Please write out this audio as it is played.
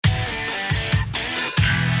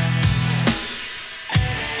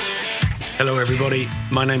Hello, everybody.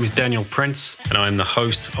 My name is Daniel Prince, and I'm the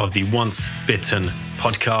host of the Once Bitten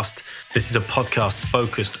podcast. This is a podcast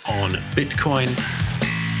focused on Bitcoin.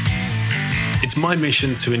 It's my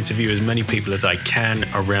mission to interview as many people as I can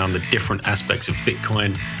around the different aspects of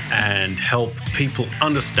Bitcoin and help people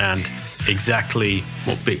understand exactly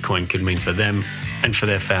what Bitcoin could mean for them and for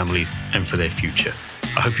their families and for their future.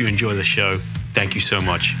 I hope you enjoy the show. Thank you so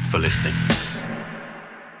much for listening.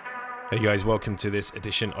 Hey guys, welcome to this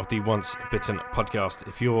edition of the Once Bitten podcast.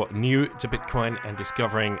 If you're new to Bitcoin and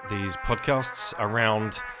discovering these podcasts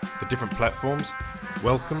around the different platforms,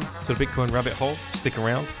 welcome to the Bitcoin rabbit hole. Stick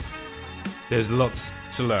around. There's lots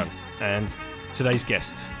to learn. And today's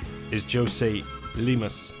guest is Jose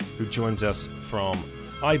Lemus, who joins us from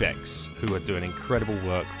Ibex, who are doing incredible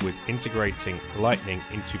work with integrating Lightning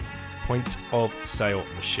into point-of-sale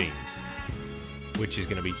machines, which is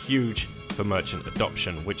going to be huge for merchant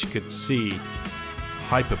adoption, which could see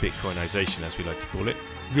hyper-Bitcoinization, as we like to call it,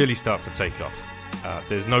 really start to take off.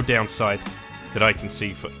 There's no downside that I can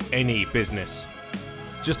see for any business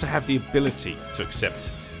just to have the ability to accept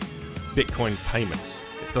Bitcoin payments.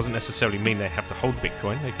 It doesn't necessarily mean they have to hold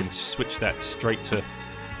Bitcoin. They can switch that straight to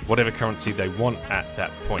whatever currency they want at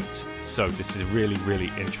that point. So this is really, really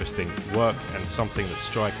interesting work and something that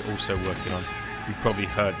Strike are also working on. You've probably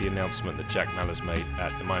heard the announcement that Jack Mallers made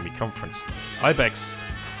at the Miami conference. Ibex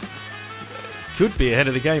could be ahead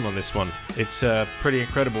of the game on this one. It's pretty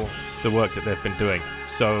incredible, the work that they've been doing.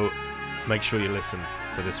 So make sure you listen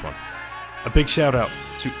to this one. A big shout out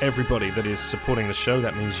to everybody that is supporting the show.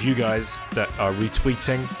 That means you guys that are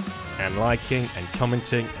retweeting and liking and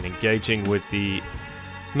commenting and engaging with the,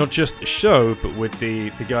 not just the show, but with the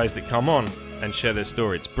guys that come on and share their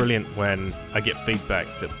story. It's brilliant when I get feedback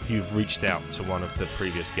that you've reached out to one of the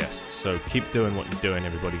previous guests. So keep doing what you're doing,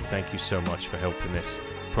 everybody. Thank you so much for helping this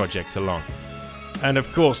project along. And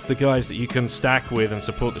of course, the guys that you can stack with and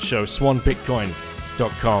support the show,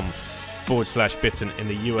 swanbitcoin.com/bitten in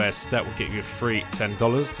the US. That will get you a free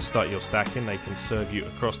 $10 to start your stacking. They can serve you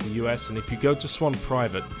across the US. And if you go to Swan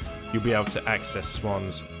Private, you'll be able to access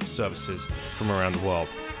Swan's services from around the world.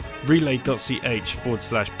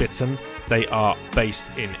 Relay.ch/bitten. They are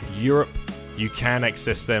based in Europe. You can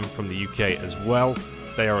access them from the UK as well.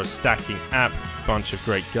 They are a stacking app, bunch of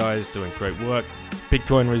great guys doing great work.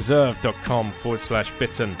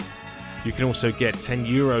 Bitcoinreserve.com/bitten. You can also get 10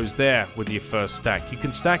 euros there with your first stack. You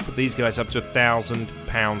can stack with these guys up to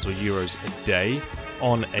 £1,000 or euros a day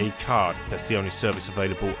on a card. That's the only service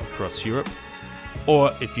available across Europe.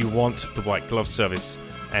 Or if you want the white glove service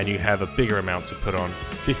and you have a bigger amount to put on,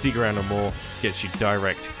 50 grand or more gets you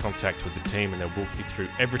direct contact with the team and they'll walk you through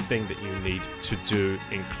everything that you need to do,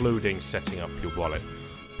 including setting up your wallet.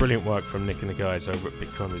 Brilliant work from Nick and the guys over at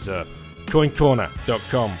Bitcoin Reserve.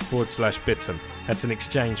 Coincorner.com/bitten. That's an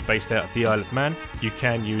exchange based out of the Isle of Man. You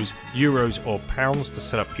can use euros or pounds to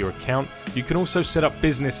set up your account. You can also set up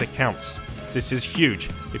business accounts. This is huge.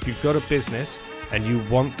 If you've got a business and you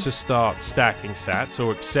want to start stacking sats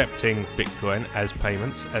or accepting Bitcoin as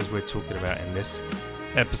payments, as we're talking about in this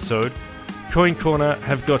episode, Coin Corner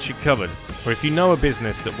have got you covered. Or if you know a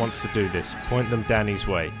business that wants to do this, point them Danny's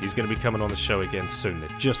way. He's going to be coming on the show again soon.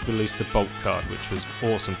 They've just released the bulk card, which was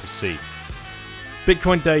awesome to see.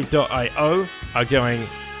 BitcoinDay.io are going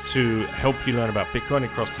to help you learn about Bitcoin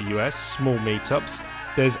across the US, small meetups.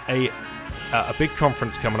 There's a big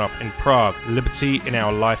conference coming up in Prague, Liberty in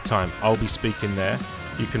Our Lifetime. I'll be speaking there.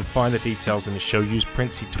 You can find the details in the show. Use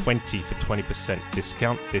Princey20 for 20%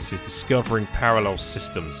 discount. This is discovering parallel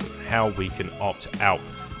systems, how we can opt out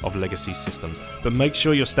of legacy systems. But make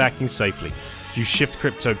sure you're stacking safely. Use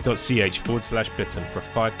shiftcrypto.ch/bitten for a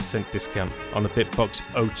 5% discount on the Bitbox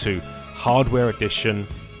O2 hardware edition,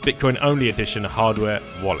 Bitcoin only edition hardware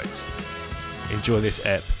wallet. Enjoy this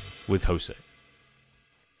ep with Jose.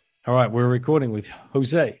 All right, we're recording with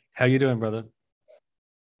Jose. How you doing, brother?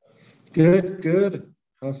 Good.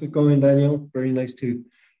 How's it going, Daniel? Very nice to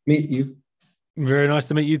meet you. Very nice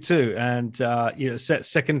to meet you too. And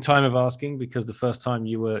second time of asking, because the first time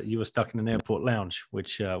you were stuck in an airport lounge,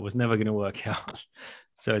 which was never going to work out.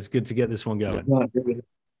 So it's good to get this one going.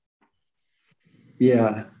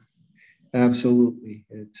 Yeah, absolutely.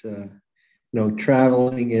 It's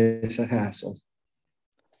traveling is a hassle.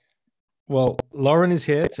 Well, Lauren is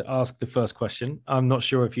here to ask the first question. I'm not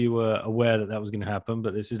sure if you were aware that was going to happen,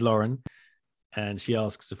 but this is Lauren, and she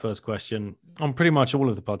asks the first question on pretty much all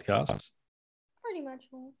of the podcasts. Pretty much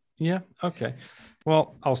all. Yeah. Okay.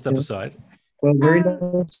 Well, I'll step aside. Well, very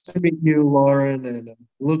nice to meet you, Lauren, and I'm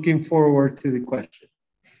looking forward to the question.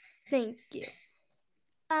 Thank you.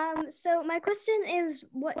 So my question is,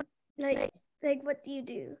 what do you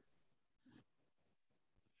do?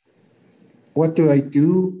 What do I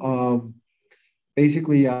do?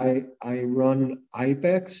 Basically, I run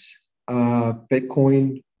IBEX,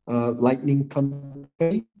 Bitcoin Lightning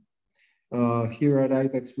Company. Here at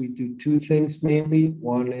IBEX, we do two things mainly.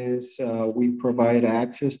 One is we provide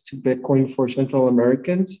access to Bitcoin for Central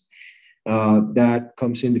Americans. That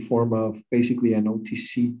comes in the form of basically an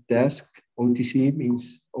OTC desk. OTC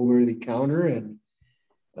means over the counter, and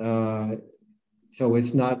uh, so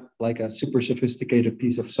it's not like a super sophisticated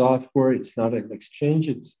piece of software. It's not an exchange.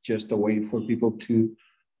 It's just a way for people to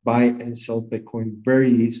buy and sell Bitcoin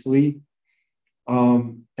very easily.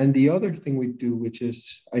 And the other thing we do, which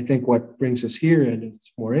is I think what brings us here and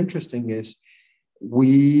it's more interesting, is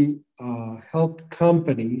we help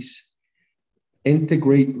companies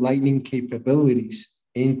integrate Lightning capabilities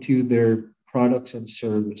into their products and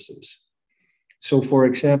services. So, for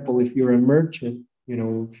example, if you're a merchant,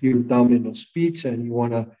 if you're Domino's Pizza and you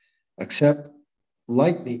want to accept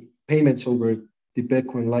Lightning payments over the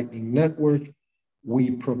Bitcoin Lightning Network, we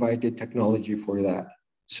provide the technology for that.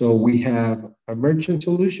 So we have a merchant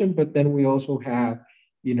solution, but then we also have,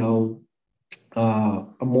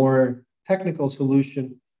 a more technical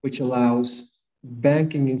solution, which allows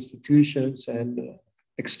banking institutions and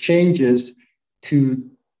exchanges to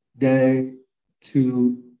they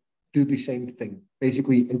to do the same thing,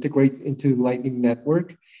 basically integrate into Lightning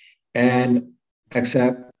Network and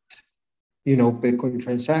accept, Bitcoin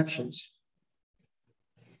transactions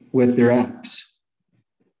with their apps.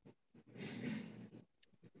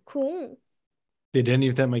 Cool. Did any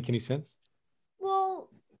of that make any sense? Well,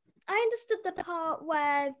 I understood the part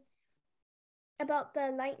where about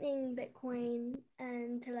the Lightning Bitcoin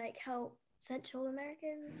and to like help Central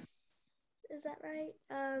Americans. Is that right?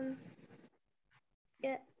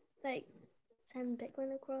 Yeah, like send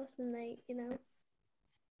Bitcoin across and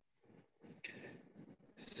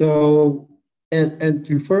So, and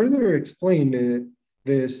to further explain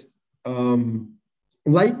this,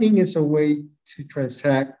 Lightning is a way to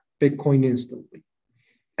transact Bitcoin instantly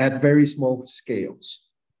at very small scales.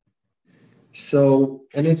 So,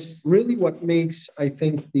 and it's really what makes, I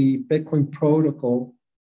think, the Bitcoin protocol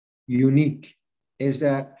unique is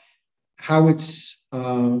that how it's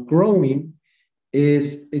growing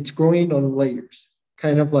is it's growing on layers,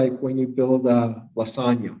 kind of like when you build a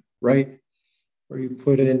lasagna, right? Where you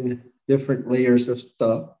put in different layers of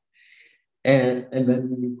stuff and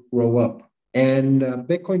then you grow up. And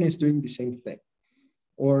Bitcoin is doing the same thing.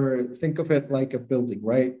 Or think of it like a building,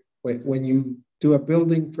 right? When you do a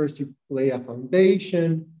building, first you lay a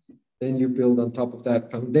foundation, then you build on top of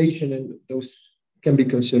that foundation, and those can be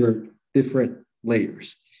considered different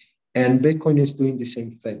layers. And Bitcoin is doing the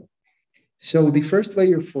same thing. So the first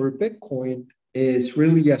layer for Bitcoin is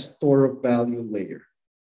really a store of value layer,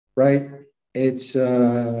 right? It's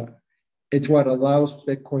what allows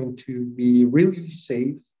Bitcoin to be really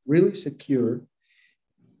safe, really secure.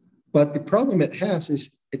 But the problem it has is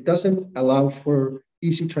it doesn't allow for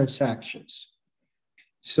easy transactions.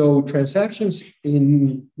 So transactions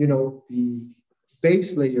in the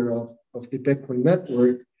base layer of the Bitcoin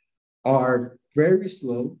network are very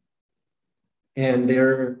slow, and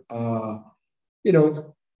they're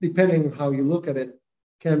depending on how you look at it,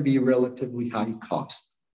 can be relatively high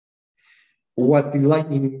cost. What the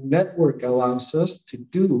Lightning Network allows us to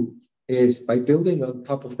do is by building on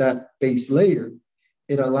top of that base layer,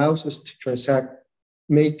 it allows us to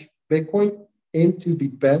make Bitcoin into the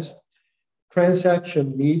best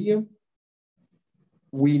transaction medium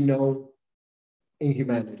we know in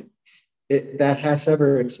humanity that has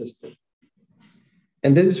ever existed.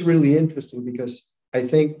 And this is really interesting because I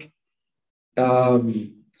think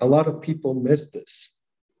a lot of people miss this,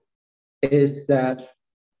 is that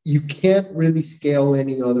you can't really scale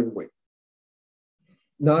any other way.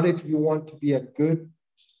 Not if you want to be a good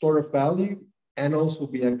store of value and also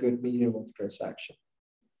be a good medium of transaction.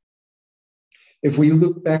 If we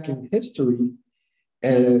look back in history,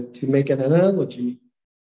 and to make an analogy,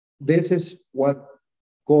 this is what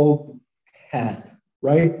gold had,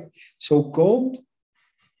 right? So gold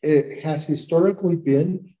has historically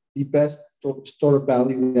been the best store of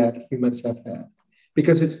value that humans have had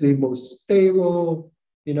because it's the most stable,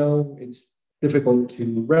 it's difficult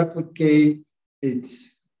to replicate,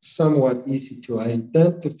 it's somewhat easy to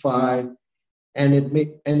identify, and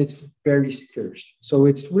it's very scarce. So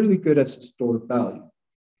it's really good as a store of value.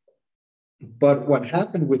 But what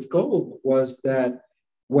happened with gold was that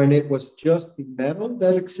when it was just the metal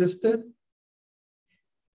that existed,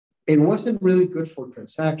 it wasn't really good for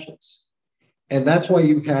transactions. And that's why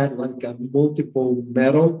you had like a multiple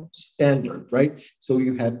metal standard, right? So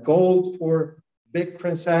you had gold for big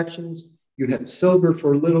transactions, you had silver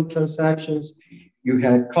for little transactions, You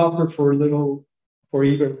had copper for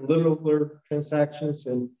even littler transactions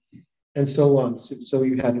and so on. So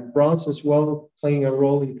you had bronze as well playing a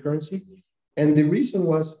role in currency. And the reason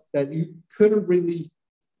was that you couldn't really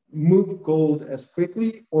move gold as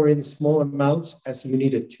quickly or in small amounts as you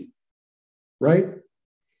needed to, right?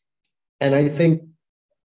 And I think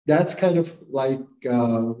that's kind of like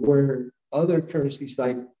where other currencies,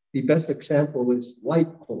 like the best example is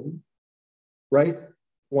Litecoin, right?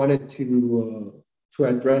 Wanted to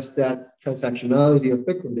address that transactionality of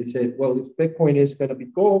Bitcoin. They said, well, if Bitcoin is going to be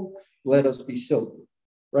gold, let us be silver,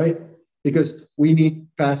 right? Because we need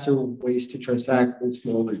faster ways to transact in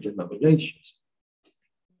smaller denominations.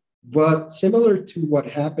 But similar to what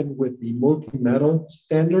happened with the multi-metal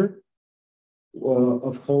standard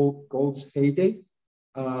of gold's heyday,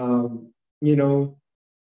 you know,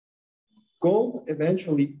 gold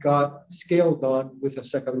eventually got scaled on with a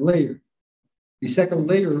second layer. The second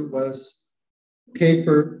layer was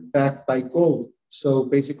paper backed by gold. So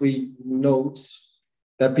basically notes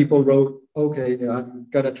that people wrote, okay, I'm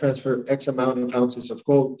going to transfer X amount of ounces of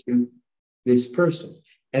gold to this person.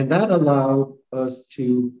 And that allowed us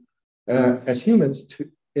to, as humans,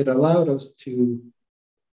 it allowed us to,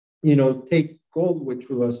 you know, take gold, which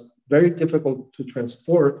was very difficult to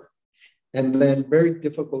transport and then very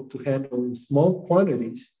difficult to handle in small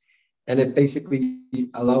quantities. And it basically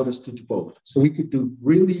allowed us to do both. So we could do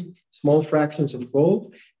really small fractions of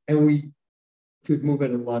gold and we could move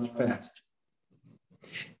it a lot faster.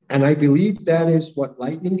 And I believe that is what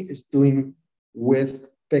Lightning is doing with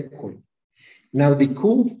Bitcoin. Now, the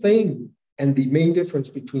cool thing and the main difference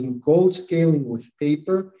between gold scaling with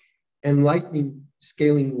paper and Lightning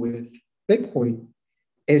scaling with Bitcoin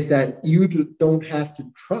is that you don't have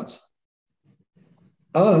to trust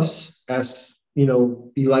us as, you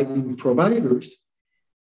know, the Lightning providers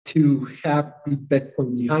to have the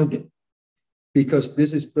Bitcoin behind it, because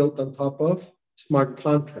this is built on top of smart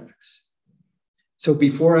contracts. So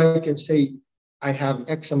before I can say I have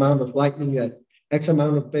X amount of Lightning, X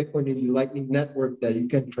amount of Bitcoin in the Lightning network that you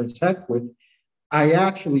can transact with, I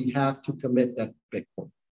actually have to commit that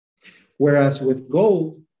Bitcoin. Whereas with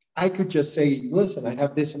gold, I could just say, listen, I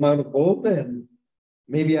have this amount of gold and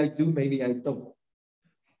maybe I do, maybe I don't.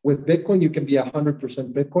 With Bitcoin, you can be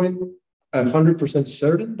 100% Bitcoin, 100%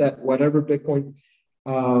 certain that whatever Bitcoin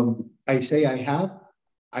I say I have,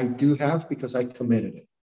 I do have because I committed it.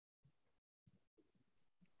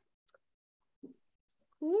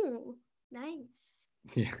 Ooh, nice.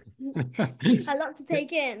 Yeah. A lot to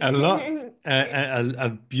take in. A lot. A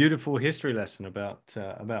beautiful history lesson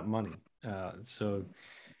about money. So,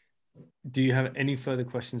 do you have any further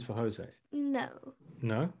questions for Jose? No.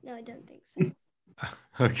 No? No, I don't think so.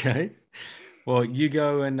 Okay. Well, you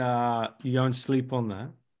go and sleep on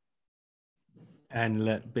that and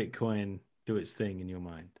let Bitcoin do its thing in your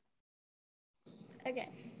mind. Okay.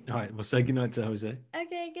 All right. Well, say goodnight to Jose.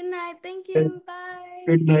 Okay, good night. Thank you. Bye.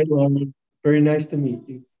 Good night, Lauren. Very nice to meet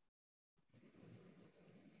you.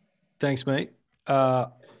 Thanks, mate. Yeah,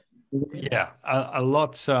 a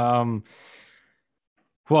lot.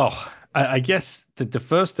 Well, I guess the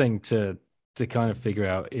first thing to kind of figure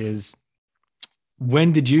out is,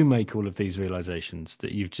 when did you make all of these realizations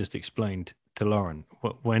that you've just explained to Lauren?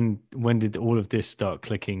 When did all of this start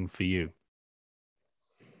clicking for you?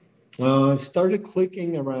 I started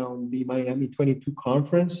clicking around the Miami 22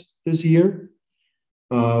 conference this year,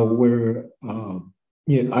 where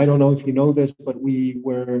you know, I don't know if you know this, but we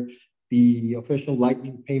were the official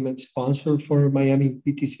Lightning payment sponsor for Miami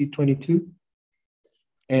BTC 22.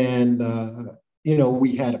 And you know,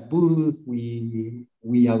 we had a booth. We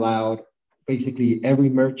allowed basically every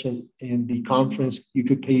merchant in the conference, you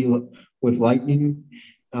could pay with Lightning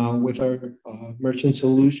with our merchant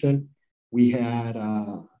solution. We had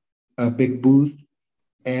a big booth.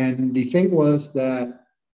 And the thing was that,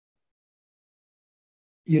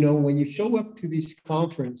 you know, when you show up to these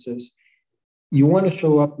conferences, you want to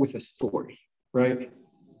show up with a story, right?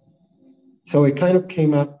 So it kind of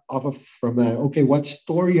came up from that. Okay, what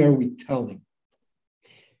story are we telling?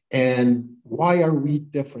 And why are we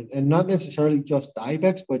different? And not necessarily just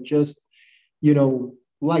IBEX, but just, you know,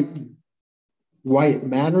 Lightning, why it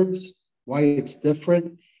matters, why it's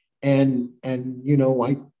different. And you know,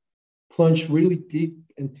 I plunged really deep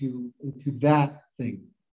into that thing.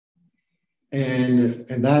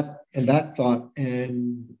 And that thought.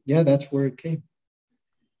 And yeah, that's where it came.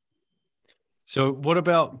 So what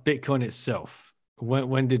about Bitcoin itself?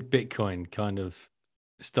 When did Bitcoin kind of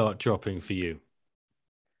start dropping for you?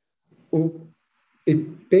 Well,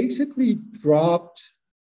 it basically dropped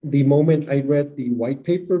the moment I read the white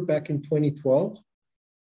paper back in 2012.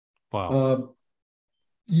 Wow.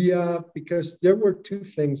 Yeah, because there were two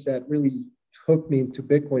things that really hooked me into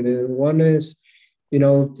Bitcoin. And one is,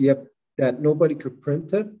 that nobody could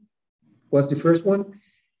print it was the first one.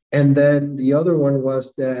 And then the other one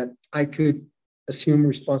was that I could assume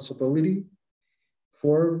responsibility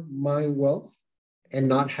for my wealth and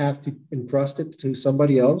not have to entrust it to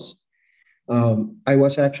somebody else. I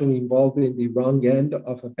was actually involved in the wrong end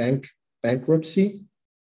of a bankruptcy.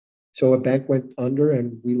 So a bank went under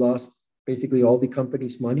and we lost basically all the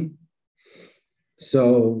company's money.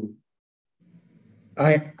 So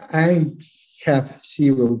I have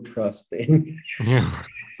zero trust in. Yeah.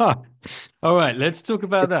 All right, let's talk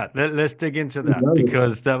about that. Let's dig into that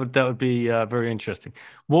because that would be very interesting.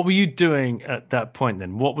 What were you doing at that point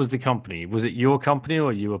then? What was the company? Was it your company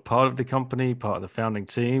or you were part of the company, part of the founding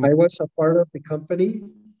team? I was a part of the company.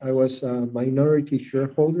 I was a minority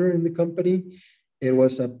shareholder in the company. It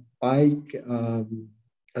was a bike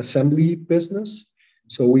assembly business.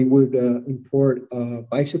 So we would import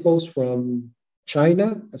bicycles from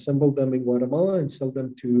China, assemble them in Guatemala, and sell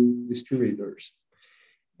them to distributors.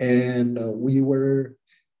 And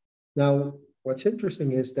now what's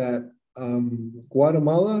interesting is that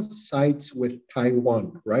Guatemala sides with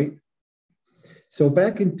Taiwan, right? So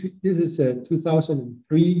back this is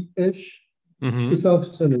 2003-ish,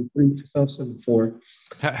 2003, 2004.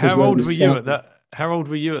 How old were you at that? How old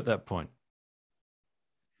were you at that point?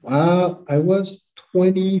 I was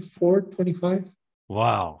 24, 25.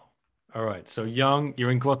 Wow. All right. So young, you're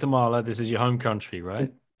in Guatemala. This is your home country,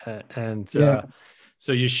 right?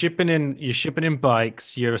 So you're shipping in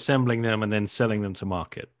bikes, you're assembling them and then selling them to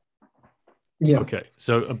market. Yeah. Okay.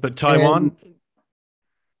 So, but Taiwan.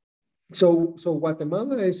 So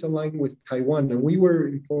Guatemala is aligned with Taiwan, and we were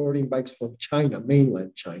importing bikes from China,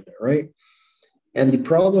 mainland China, right? And the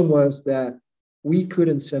problem was that we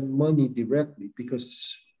couldn't send money directly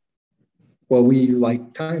because, well, we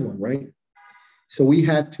like Taiwan, right? So we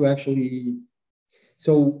had to actually.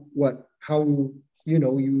 How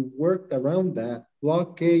you worked around that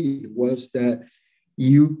blockade was that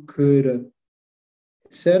you could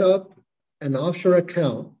set up an offshore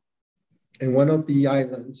account in one of the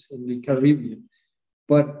islands in the Caribbean,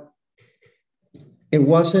 but it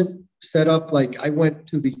wasn't set up like I went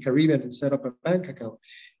to the Caribbean and set up a bank account.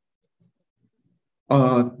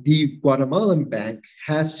 The Guatemalan bank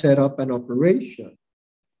has set up an operation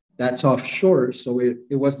that's offshore. So it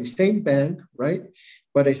was the same bank, right?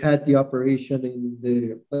 But it had the operation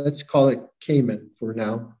in let's call it Cayman for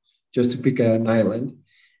now, just to pick an island.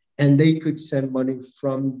 And they could send money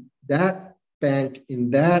from that bank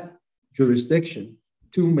in that jurisdiction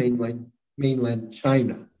to mainland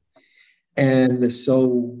China. And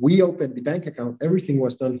so we opened the bank account. Everything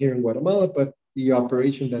was done here in Guatemala, but the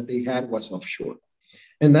operation that they had was offshore.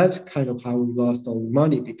 And that's kind of how we lost all the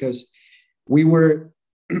money, because we were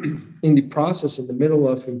in the process, in the middle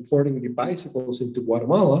of importing the bicycles into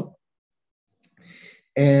Guatemala.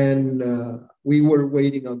 And we were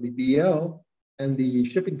waiting on the BL, and the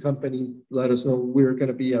shipping company let us know we were going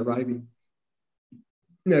to be arriving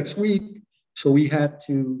next week. So we had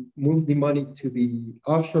to move the money to the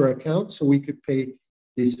offshore account so we could pay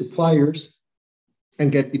the suppliers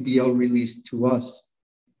and get the BL released to us.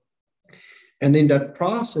 And in that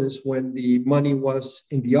process, when the money was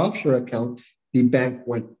in the offshore account, the bank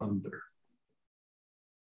went under.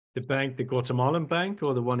 The bank, the Guatemalan bank,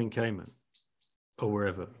 or the one in Cayman, or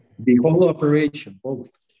wherever? The whole operation, both.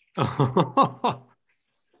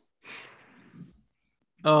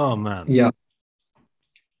 Oh, man.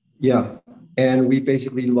 Yeah. And we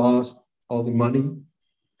basically lost all the money,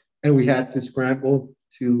 and we had to scramble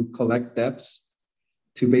to collect debts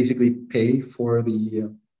to basically pay for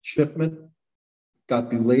the shipment. Got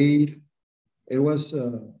delayed. It was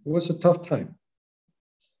a tough time.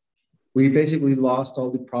 We basically lost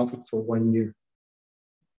all the profit for 1 year.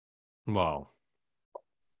 Wow.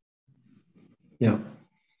 Yeah.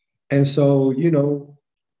 And so,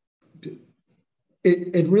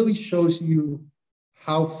 it really shows you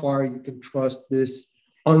how far you can trust this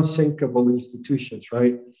unsinkable institutions,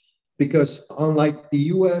 right? Because unlike the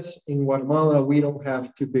US, in Guatemala, we don't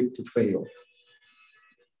have too big to fail.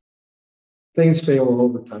 Things fail all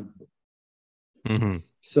the time. Mm-hmm.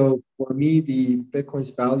 So for me, the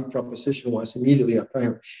Bitcoin's value proposition was immediately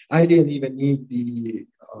apparent. I didn't even need the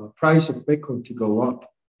price of Bitcoin to go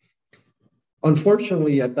up.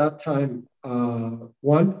 Unfortunately, at that time,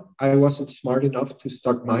 one, I wasn't smart enough to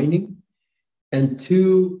start mining. And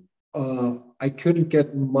two, I couldn't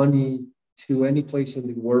get money to any place in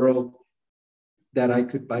the world that I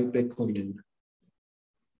could buy Bitcoin in.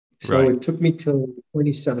 So It took me till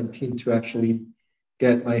 2017 to actually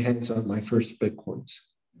get my hands on my first Bitcoins.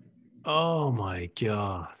 Oh my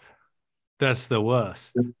God. That's the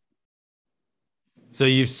worst. So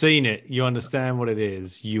you've seen it, you understand what it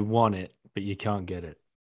is, you want it, but you can't get it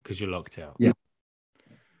because you're locked out. Yeah.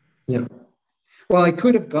 Yeah. Well, I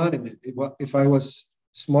could have gotten it if I was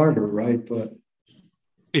smarter, right? But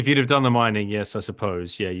If you'd have done the mining, yes, I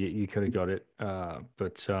suppose. Yeah, you could have got it.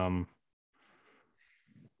 But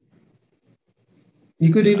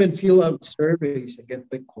you could even fill out surveys and get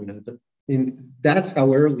Bitcoin. That's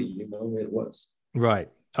how early, it was. right.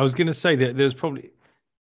 I was going to say that there's probably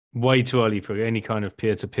way too early for any kind of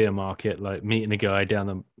peer-to-peer market, like meeting a guy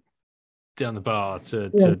down the bar Yeah.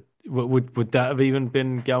 to would that have even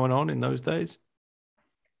been going on in those days?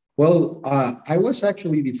 Well, I was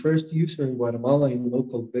actually the first user in Guatemala in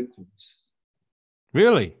local Bitcoins.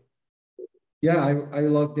 Really? Yeah, I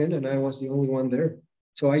logged in and I was the only one there.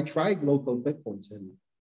 So I tried local Bitcoins and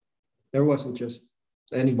there wasn't just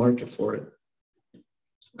any market for it.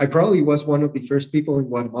 I probably was one of the first people in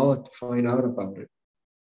Guatemala to find out about it.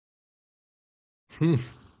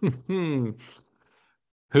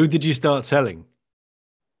 Who did you start telling?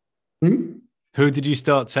 Hmm? Who did you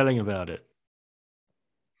start telling about it?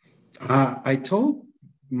 I told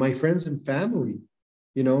my friends and family,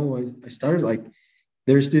 I started like,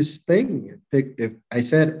 there's this thing. If I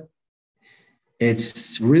said,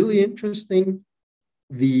 it's really interesting.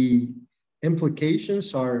 The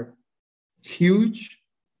implications are huge.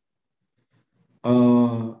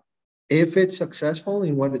 If it's successful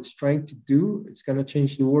in what it's trying to do, it's going to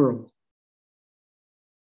change the world.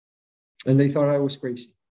 And they thought I was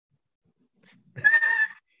crazy.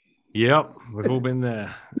 Yep, we've all been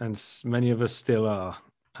there, and many of us still are.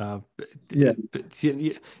 Yeah.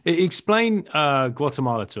 Explain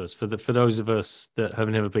Guatemala to us for those of us that have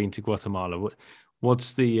never been to Guatemala.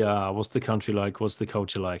 What's the country like? What's the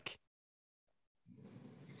culture like?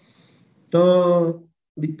 The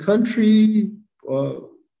country.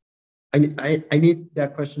 I need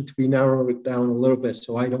that question to be narrowed down a little bit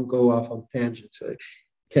so I don't go off on tangents.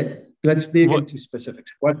 Okay, let's dig into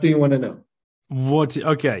specifics. What do you want to know?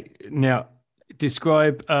 Okay, now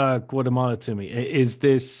describe Guatemala to me. Is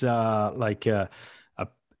this like a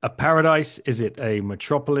paradise? Is it a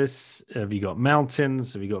metropolis? Have you got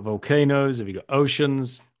mountains? Have you got volcanoes? Have you got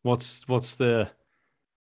oceans? What's the...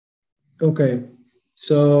 Okay,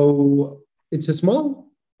 so it's a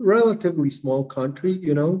relatively small country,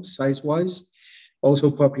 size-wise. Also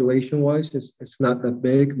population-wise, it's not that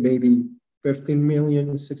big, maybe 15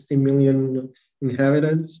 million, 16 million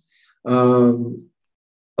inhabitants.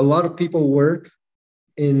 A lot of people work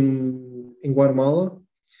in Guatemala.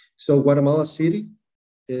 So Guatemala City,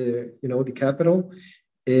 the capital,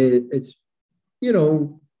 it's,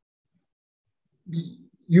 you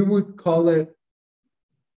would call it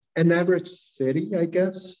an average city, I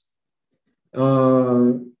guess.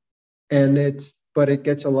 But it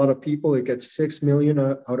gets a lot of people. It gets 6 million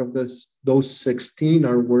out of those 16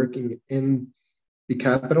 are working in the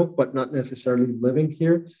capital, but not necessarily living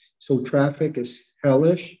here. So traffic is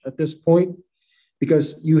hellish at this point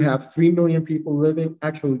because you have 3 million people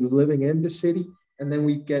actually living in the city. And then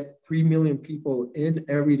we get 3 million people in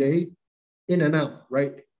every day, in and out,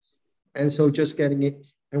 right? And so just getting it,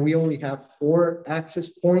 and we only have 4 access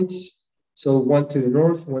points. So one to the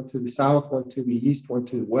north, one to the south, one to the east, one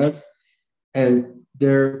to the west. And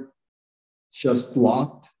they're just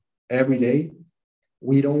blocked every day.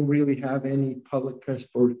 We don't really have any public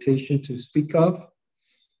transportation to speak of.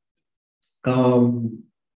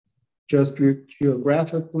 Just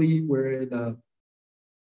geographically, we're in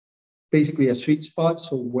basically a sweet spot.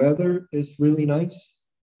 So weather is really nice,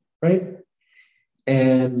 right?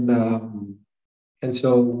 And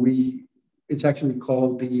so it's actually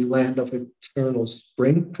called the land of eternal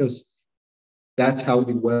spring because that's how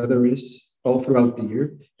the weather is all throughout the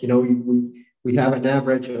year. We have an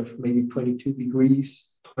average of maybe 22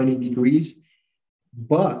 degrees, 20 degrees,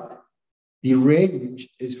 but the range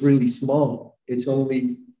is really small. It's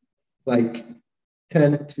only like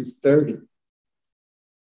 10 to 30.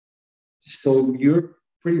 So you're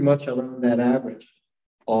pretty much around that average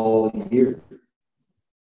all year.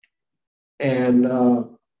 And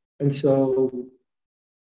so,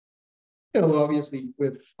 obviously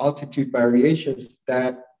with altitude variations,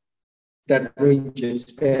 that range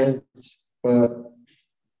expands. But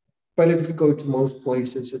if you go to most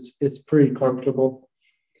places, it's pretty comfortable.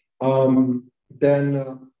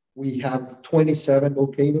 Then we have 27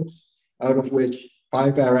 volcanoes, out of which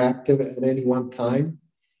 5 are active at any one time.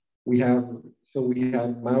 We have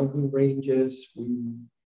mountain ranges.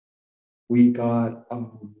 We got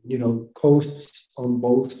coasts on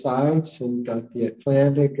both sides. So we got the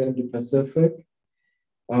Atlantic and the Pacific.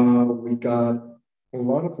 We got a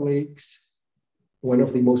lot of lakes. One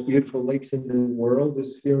of the most beautiful lakes in the world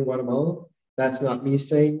is here in Guatemala. That's not me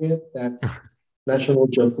saying it. That's National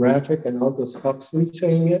Geographic and Aldous Huxley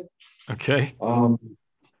saying it. Okay.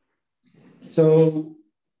 So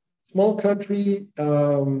small country,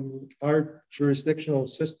 our jurisdictional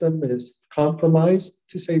system is compromised,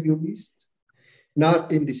 to say the least.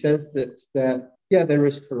 Not in the sense that yeah, there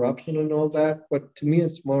is corruption and all that, but to me,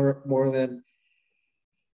 it's more than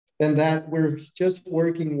that. We're just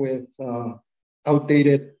working with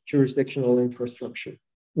outdated jurisdictional infrastructure.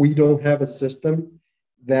 We don't have a system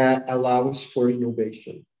that allows for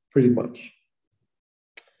innovation, pretty much.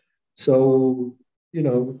 So,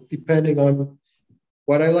 depending on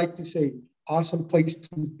what I like to say, awesome place to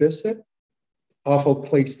visit, awful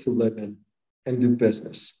place to live in and do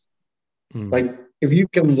business. Like if you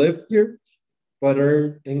can live here but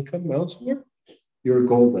earn income elsewhere, you're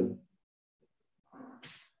golden.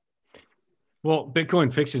 Well,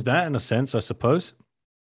 Bitcoin fixes that in a sense, I suppose.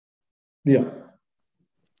 Yeah.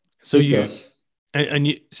 So it does.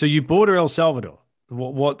 So you border El Salvador.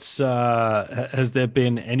 What's has there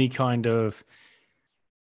been any kind of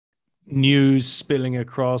news spilling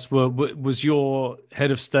across? Was your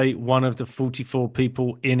head of state one of the 44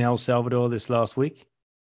 people in El Salvador this last week?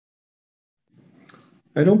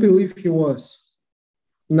 I don't believe he was.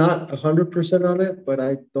 Not 100% on it, but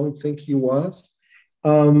I don't think he was.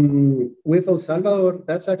 With El Salvador,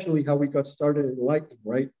 that's actually how we got started in Lightning,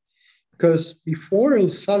 right? Because before El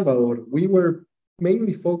Salvador, we were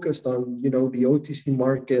mainly focused on, the OTC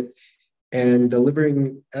market and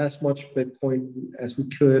delivering as much Bitcoin as we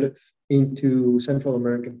could into Central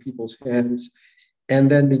American people's hands.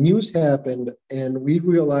 And then the news happened, and we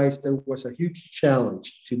realized there was a huge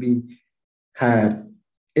challenge to be had.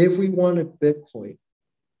 If we wanted Bitcoin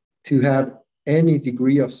to have any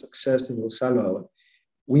degree of success in El Salvador,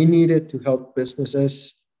 we needed to help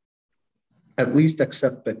businesses at least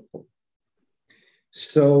accept Bitcoin.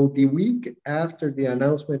 So the week after the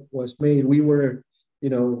announcement was made, we were,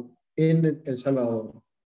 in El Salvador,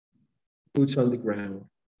 boots on the ground.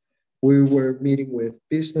 We were meeting with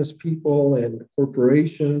business people and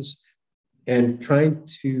corporations and trying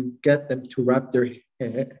to get them to wrap their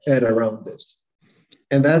head around this.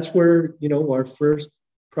 And that's where, our first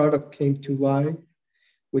product came to life,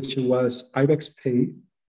 which was IBEX Pay,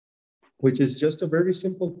 which is just a very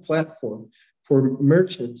simple platform for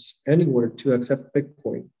merchants anywhere to accept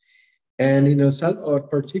Bitcoin. And in El Salvador,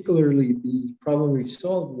 particularly, the problem we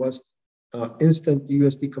solved was instant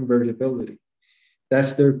USD convertibility.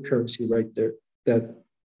 That's their currency right there that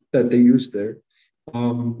they use there.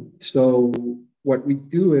 So what we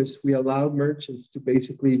do is we allow merchants to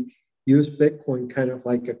basically use Bitcoin kind of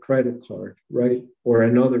like a credit card, right? Or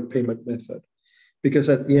another payment method. Because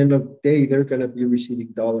at the end of the day, they're going to be receiving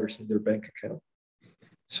dollars in their bank account.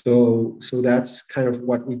 So that's kind of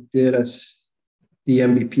what we did as the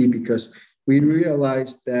MVP, because we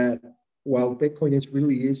realized that while Bitcoin is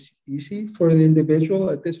really easy for the individual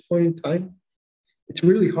at this point in time, it's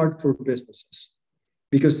really hard for businesses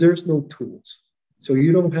because there's no tools. So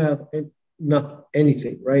you don't have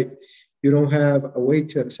anything, right? You don't have a way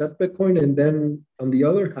to accept Bitcoin. And then on the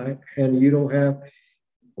other hand, you don't have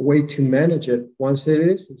a way to manage it once it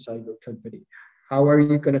is inside your company. How are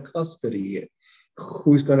you going to custody it?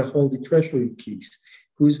 Who's going to hold the treasury keys?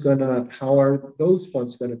 How are those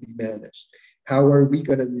funds going to be managed? How are we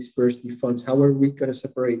going to disperse the funds? How are we going to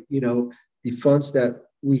separate, the funds that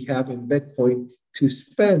we have in Bitcoin to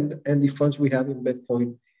spend and the funds we have in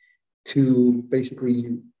Bitcoin to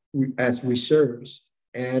basically as reserves?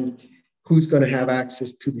 And who's going to have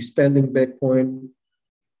access to the spending Bitcoin?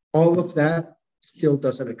 All of that still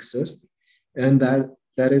doesn't exist. And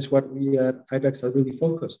that is what we at IBEX are really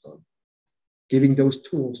focused on, giving those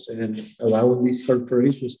tools and allowing these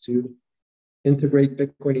corporations to integrate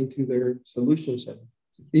Bitcoin into their solutions and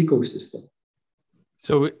ecosystem.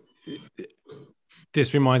 So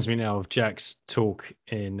this reminds me now of Jack's talk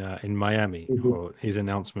in Miami, or his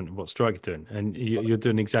announcement of what Striker's doing. And you're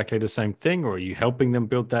doing exactly the same thing, or are you helping them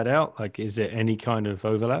build that out? Like, is there any kind of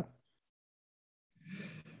overlap?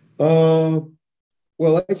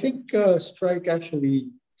 Well, I think Strike actually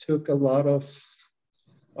took a lot of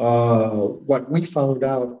what we found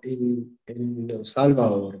out in El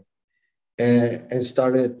Salvador and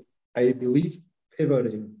started, I believe,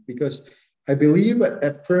 pivoting, because I believe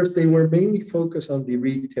at first they were mainly focused on the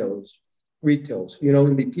retails, in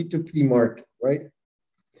the P2P market, right?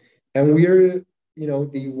 And we're,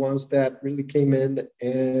 the ones that really came in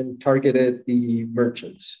and targeted the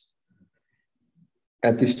merchants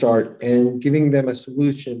at the start and giving them a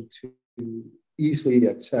solution to easily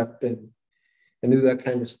accept and do that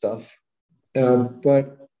kind of stuff.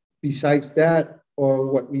 But besides that, or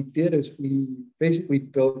what we did is we basically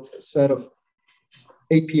built a set of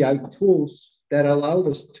API tools that allowed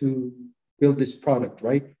us to build this product,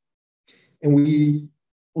 right? And we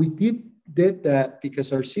did that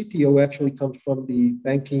because our CTO actually comes from the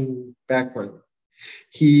banking background.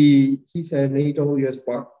 He's an AWS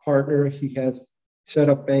partner. He has set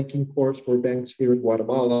up banking course for banks here in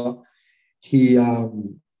Guatemala. He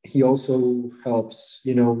also helps,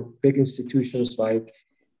 big institutions like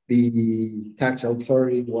the tax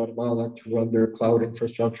authority in Guatemala to run their cloud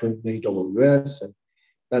infrastructure in AWS and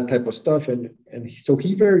that type of stuff. And so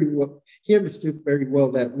he understood very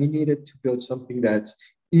well that we needed to build something that's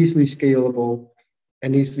easily scalable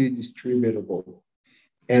and easily distributable.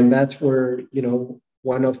 And that's where,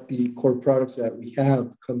 one of the core products that we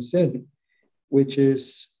have comes in, which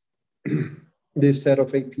is this set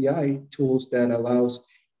of API tools that allows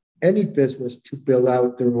any business to build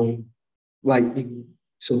out their own Lightning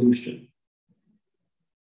solution.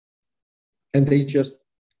 And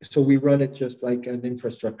so we run it just like an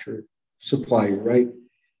infrastructure supplier, right?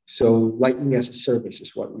 So Lightning as a service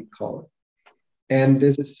is what we call it. And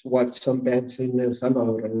this is what some banks in El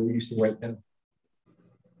Salvador are using right now.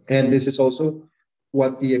 And this is also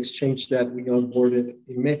what the exchange that we onboarded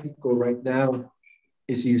in Mexico right now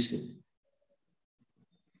is using.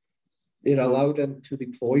 It allowed them to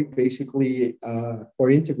deploy basically or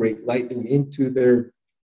integrate Lightning into their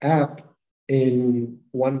app in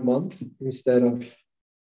 1 month instead of,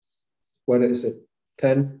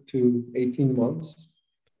 10 to 18 months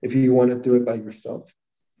if you want to do it by yourself.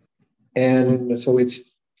 And so it's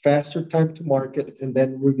faster time to market and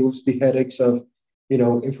then removes the headaches of,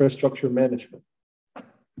 infrastructure management.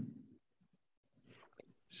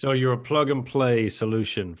 So you're a plug and play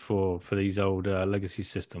solution for these old legacy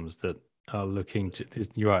systems that are looking to.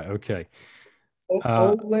 You're right. Okay.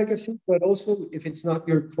 Old legacy, but also if it's not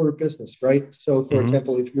your core business, right? So, for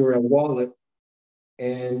example, if you're a wallet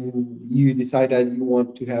and you decide that you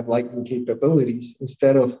want to have Lightning capabilities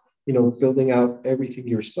instead of building out everything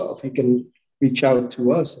yourself, you can reach out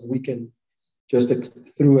to us and we can just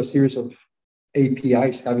through a series of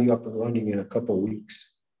APIs have you up and running in a couple of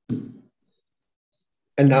weeks.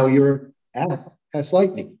 And now your app has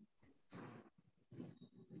Lightning.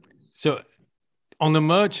 So on the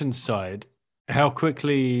merchant side, how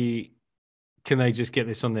quickly can they just get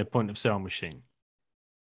this on their point of sale machine?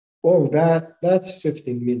 Oh, that's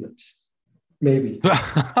 15 minutes, maybe.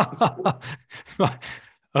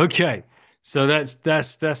 Okay. So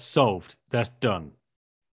that's solved. That's done.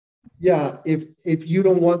 Yeah, if you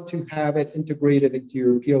don't want to have it integrated into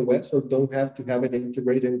your POS or don't have to have it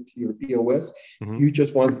integrated into your POS, you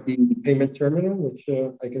just want the payment terminal, which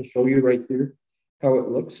I can show you right here how it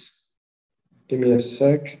looks. Give me a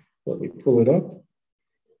sec. Let me pull it up.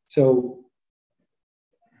 So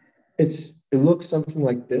it looks something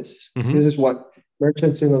like this. This is what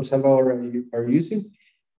merchants in El Salvador are using.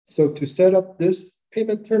 So to set up this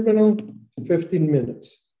payment terminal, 15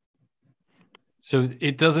 minutes. So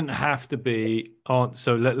it doesn't have to be on.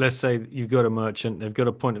 So let's say you've got a merchant, they've got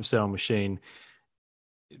a point of sale machine.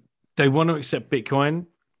 They want to accept Bitcoin,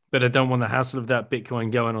 but they don't want the hassle of that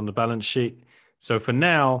Bitcoin going on the balance sheet. So for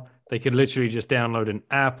now, they could literally just download an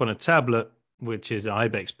app on a tablet, which is an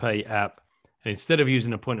Ibex Pay app. And instead of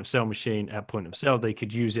using a point of sale machine at point of sale, they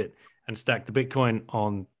could use it and stack the Bitcoin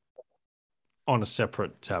on a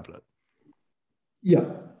separate tablet. Yeah.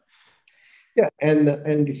 Yeah, and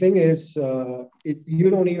the thing is, you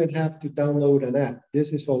don't even have to download an app. This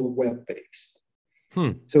is all web-based.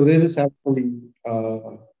 So this is actually,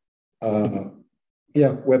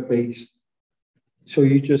 web-based. So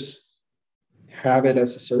you just have it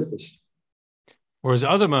as a service. Whereas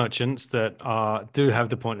other merchants that do have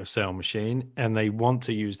the point of sale machine and they want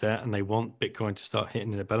to use that and they want Bitcoin to start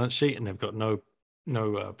hitting their balance sheet and they've got no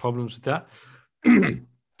problems with that,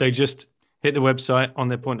 they just hit the website on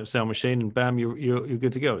their point of sale machine and bam, you're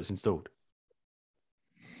good to go. It's installed.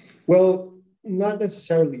 Well, not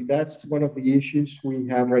necessarily. That's one of the issues we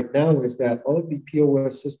have right now is that all of the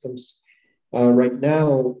POS systems right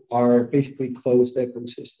now are basically closed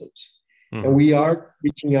ecosystems. And we are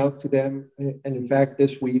reaching out to them. And in fact,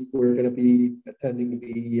 this week, we're going to be attending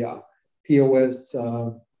the POS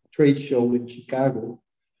trade show in Chicago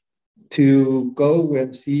to go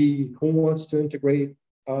and see who wants to integrate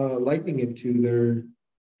Lightning into their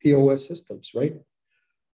POS systems, right?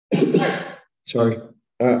 Sorry.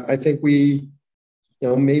 I think we're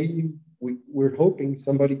hoping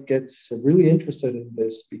somebody gets really interested in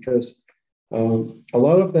this because a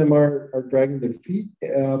lot of them are dragging their feet,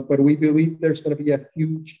 but we believe there's going to be a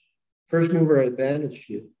huge first mover advantage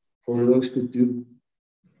here for those who do.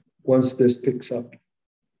 once this picks up.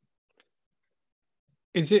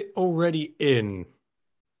 Is it already in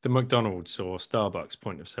the McDonald's or Starbucks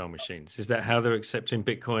point of sale machines? Is that how they're accepting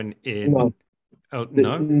Bitcoin in? No. Oh,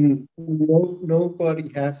 no?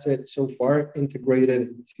 Nobody has it so far integrated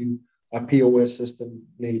into a POS system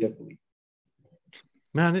natively.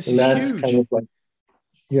 Man, this And is that's huge. kind of like,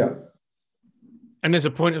 yeah. And there's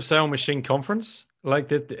a point of sale machine conference?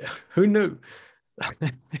 Like, who knew?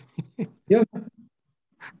 Yeah.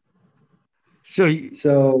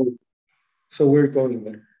 So we're going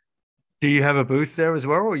there. Do you have a booth there as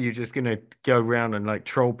well, or are you just going to go around and like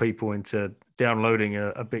troll people into downloading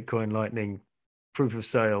a Bitcoin Lightning proof of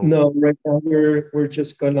sale? No, right now we're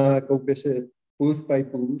just gonna go visit booth by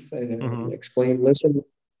booth and explain. Listen,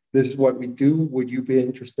 this is what we do. Would you be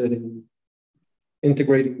interested in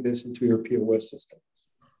integrating this into your POS system?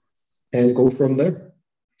 And go from there.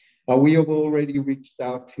 We have already reached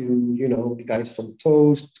out to the guys from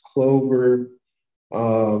Toast, Clover,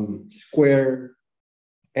 Square,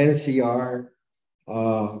 NCR,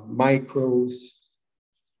 Micros.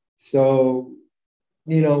 So,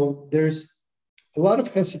 there's a lot of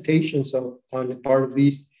hesitations on the part of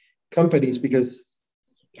these companies because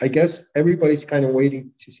I guess everybody's kind of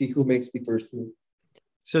waiting to see who makes the first move.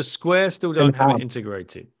 So Square still don't have it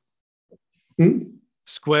integrated?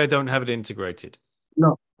 Square don't have it integrated?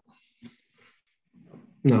 No.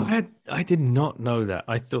 I did not know that.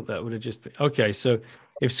 I thought that would have just been... Okay, so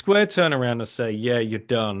if Square turn around and say, yeah, you're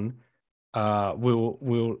done,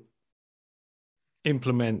 we'll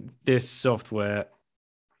implement this software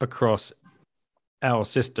across our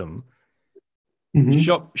system,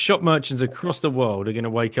 shop merchants across the world are going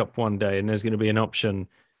to wake up one day and there's going to be an option,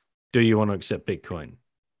 do you want to accept Bitcoin?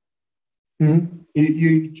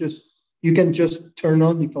 You can just turn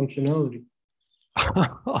on the functionality.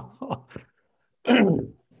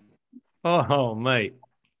 Oh, mate.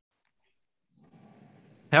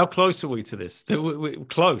 How close are we to this? We're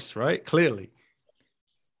close, right? Clearly.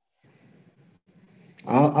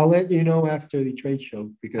 I'll let you know after the trade show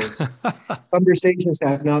because conversations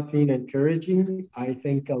have not been encouraging. I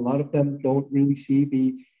think a lot of them don't really see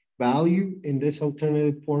the value in this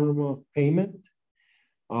alternative form of payment.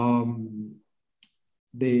 We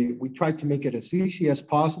tried to make it as easy as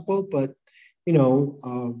possible, but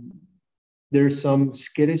there's some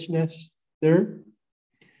skittishness there.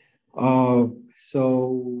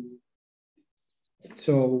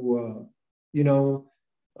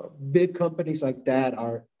 Big companies like that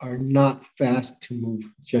are not fast to move,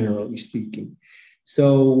 generally speaking.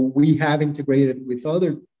 So we have integrated with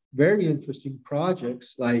other very interesting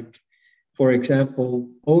projects, like, for example,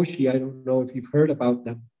 Oshi. I don't know if you've heard about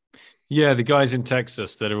them. Yeah, the guys in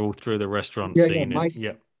Texas that are all through the restaurant scene.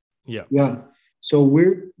 Yeah. So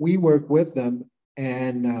we work with them,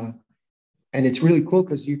 and it's really cool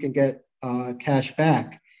because you can get cash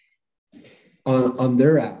back on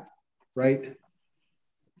their app, right?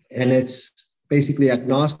 And it's basically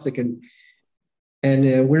agnostic, and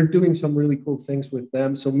we're doing some really cool things with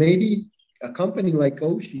them. So maybe a company like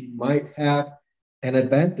Oshi might have an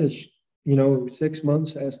advantage, 6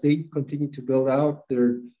 months as they continue to build out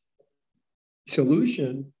their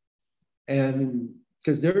solution, and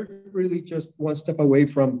because they're really just one step away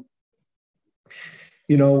from,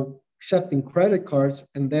 accepting credit cards.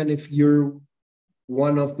 And then if you're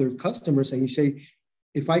one of their customers and you say,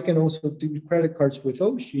 if I can also do credit cards with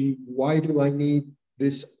Oshi, why do I need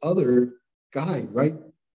this other guy, right?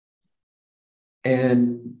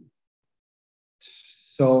 And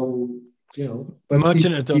so, but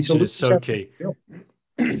merchant adoption is so key.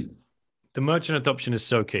 The merchant adoption is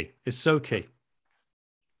so key. It's so key.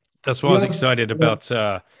 That's why I was excited about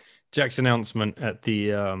Jack's announcement at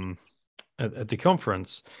the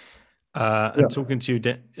conference and talking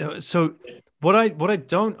to you. So what I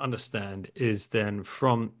don't understand is then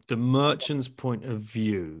from the merchant's point of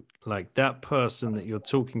view, like that person that you're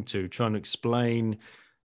talking to, trying to explain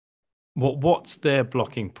what's their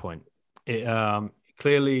blocking point.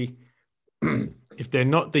 Clearly, if they're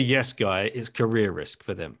not the yes guy, it's career risk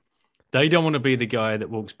for them. They don't want to be the guy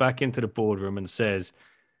that walks back into the boardroom and says,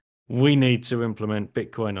 we need to implement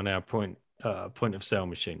Bitcoin on our point of sale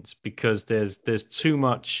machines, because there's too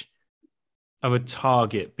much of a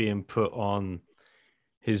target being put on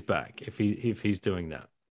his back if he's doing that.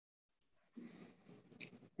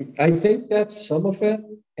 I think that's some of it,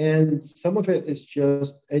 and some of it is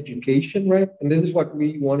just education, right? And this is what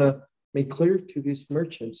we want to make clear to these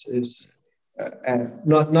merchants is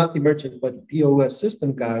not the merchants, but the POS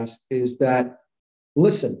system guys, is that,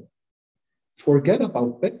 listen, forget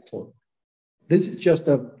about Bitcoin. This is just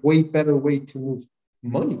a way better way to move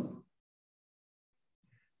money.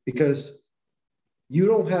 Because, you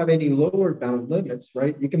don't have any lower bound limits,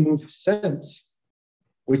 right? You can move cents,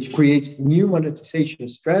 which creates new monetization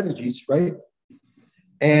strategies, right?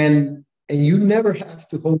 And you never have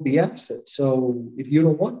to hold the asset. So if you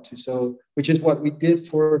don't want to, so which is what we did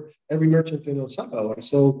for every merchant in El Salvador.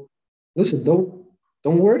 So listen, don't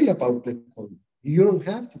worry about Bitcoin. You don't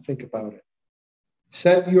have to think about it.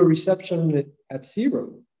 Set your reception at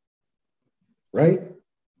 0, right?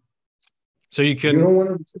 So you You don't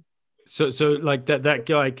want to. so like that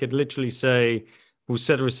guy could literally say, we'll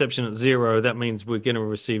set a reception at 0. That means we're going to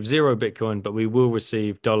receive 0 Bitcoin, but we will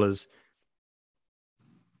receive dollars.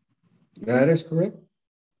 That is correct.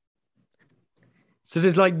 So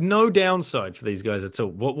there's like no downside for these guys at all.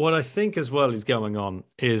 What I think as well is going on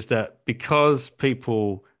is that because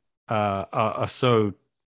people are so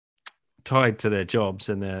tied to their jobs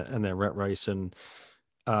and their rat race, and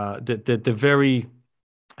they're very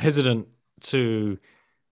hesitant to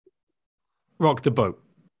rock the boat,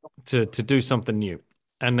 to do something new,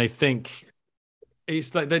 and they think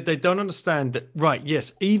it's like they don't understand that, right?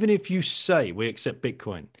 Yes, even if you say we accept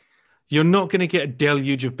Bitcoin, you're not going to get a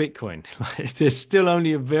deluge of Bitcoin. There's still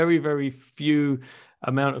only a very, very few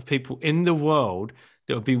amount of people in the world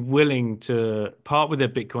that would be willing to part with their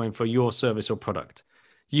Bitcoin for your service or product.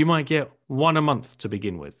 You might get 1 a month to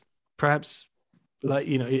begin with. Perhaps, like,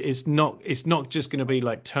 it's not just going to be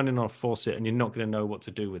like turning on a faucet and you're not going to know what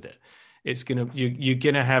to do with it. It's you're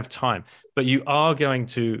going to have time, but you are going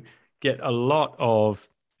to get a lot of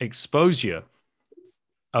exposure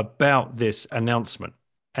about this announcement.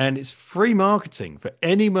 And it's free marketing for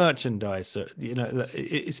any merchandiser.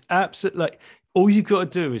 It's absolute, like, all you've got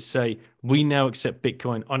to do is say, we now accept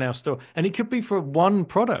Bitcoin on our store. And it could be for one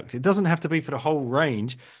product. It doesn't have to be for the whole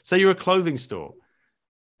range. Say you're a clothing store.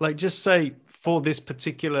 Like, just say, for this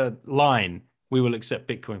particular line, we will accept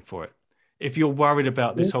Bitcoin for it. If you're worried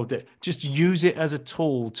about this whole thing, just use it as a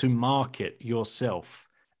tool to market yourself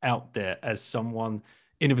out there as someone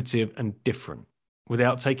innovative and different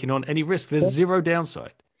without taking on any risk. There's zero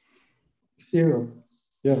downside. 0,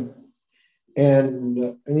 yeah.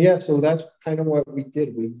 And yeah, so that's kind of what we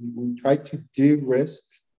did. We tried to de-risk,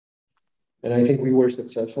 and I think we were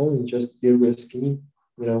successful in just de-risking,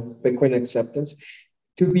 Bitcoin acceptance.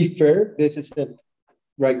 To be fair, this isn't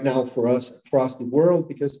right now for us across the world,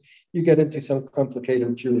 because you get into some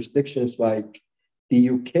complicated jurisdictions like the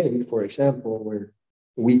UK, for example, where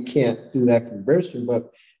we can't do that conversion.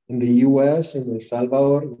 But in the US, in El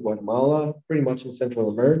Salvador, in Guatemala, pretty much in Central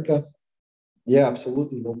America, yeah,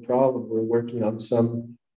 absolutely, no problem. We're working on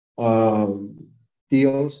some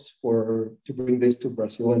deals to bring this to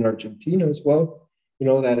Brazil and Argentina as well.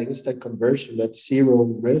 That instant conversion, that's 0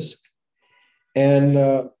 risk.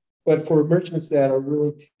 And but for merchants that are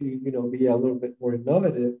willing to be a little bit more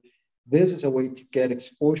innovative, this is a way to get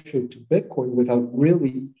exposure to Bitcoin without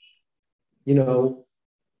really,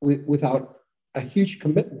 without a huge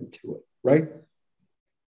commitment to it, right?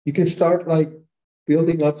 You can start like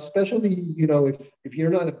building up, especially, if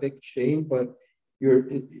you're not a big chain, but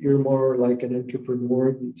you're more like an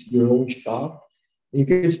entrepreneur, it's your own shop. You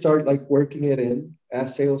can start like working it in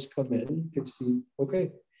as sales come in. You can see,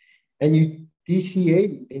 okay, and you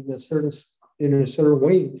DCA in a certain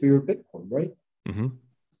way into your Bitcoin, right? Mm-hmm.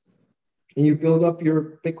 And you build up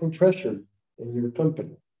your Bitcoin treasure in your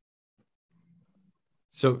company.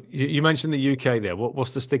 So you mentioned the UK there.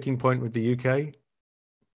 What's the sticking point with the UK?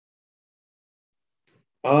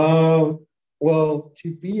 Well,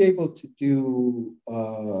 to be able to do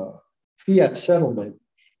fiat settlement,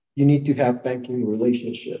 you need to have banking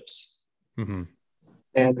relationships. Mm-hmm.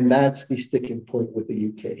 And that's the sticking point with the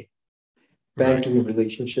UK. Banking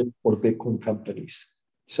relationship for Bitcoin companies.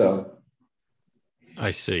 So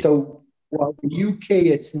I see. So while the UK,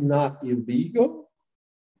 it's not illegal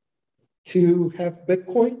to have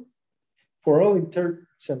Bitcoin, for all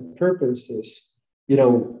intents and purposes,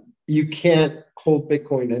 you can't hold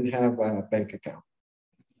Bitcoin and have a bank account,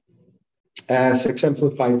 as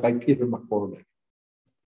exemplified by Peter McCormack.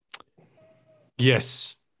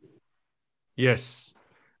 Yes.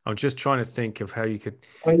 I'm just trying to think of how you could.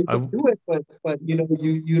 You can do it, but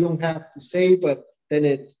you don't have to say. But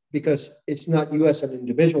then because it's not you as an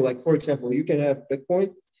individual. Like, for example, you can have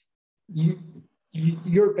Bitcoin.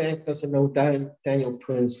 Your bank doesn't know Daniel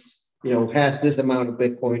Prince, has this amount of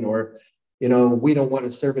Bitcoin, or we don't want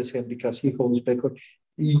to service him because he holds Bitcoin.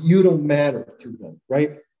 You don't matter to them,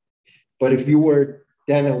 right? But if you were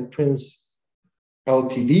Daniel Prince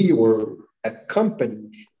Ltd. or a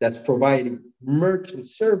company that's providing merchant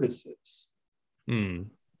services,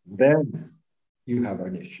 then you have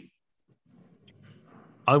an issue.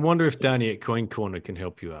 I wonder if Danny at Coin Corner can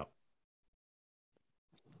help you out.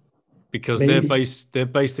 because Maybe. they're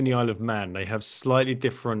based in the Isle of Man. They have slightly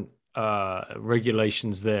different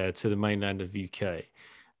regulations there to the mainland of the UK.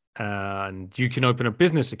 And you can open a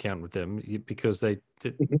business account with them because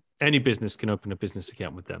any business can open a business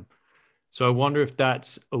account with them. So I wonder if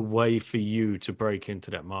that's a way for you to break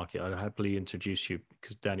into that market. I'd happily introduce you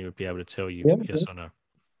because Danny would be able to tell you yes or no.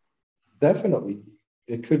 Definitely.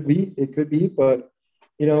 It could be, but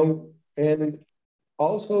and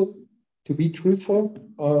also to be truthful,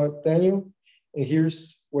 Daniel, and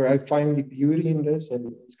here's where I find the beauty in this,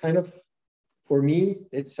 and it's kind of, for me,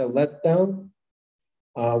 it's a letdown,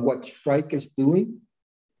 what Strike is doing,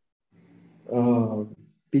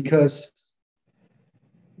 because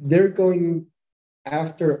they're going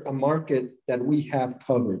after a market that we have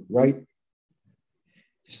covered, right?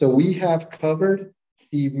 So we have covered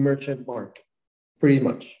the merchant market pretty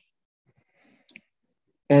much.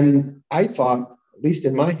 And I thought, at least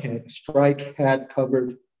in my head, Strike had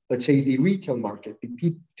covered, let's say, the retail market, the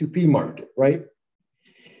P2P market, right?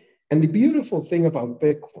 And the beautiful thing about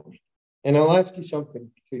Bitcoin, and I'll ask you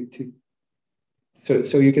something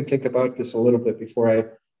so you can think about this a little bit before I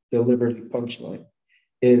deliver the punchline,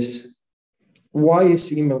 is why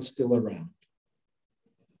is email still around?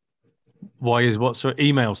 Why is what? So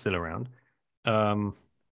email still around?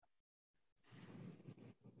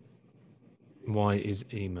 Why is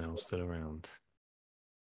email still around?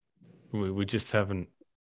 We just haven't.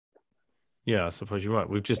 Yeah, I suppose you're right.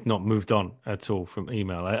 We've just not moved on at all from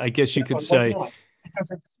email. I guess you could say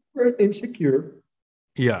because it's super insecure.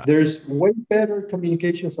 Yeah, there's way better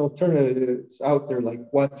communications alternatives out there, like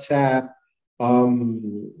WhatsApp,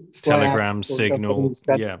 Slack, Telegram, Signal.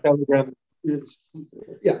 Yeah, Telegram.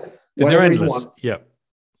 Yeah, they're endless. Yeah,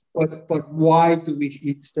 but why do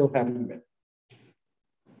we still have email?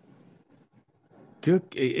 Good.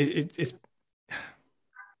 It's.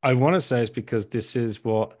 I want to say it's because this is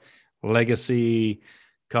what legacy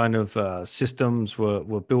kind of systems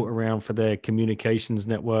were built around for their communications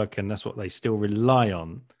network, and that's what they still rely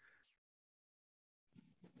on.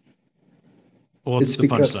 What's the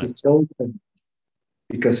punchline? It's open.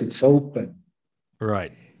 Because it's open.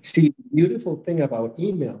 Right. See, the beautiful thing about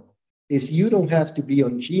email is you don't have to be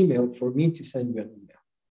on Gmail for me to send you an email.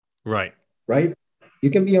 Right. Right? You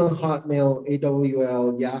can be on Hotmail,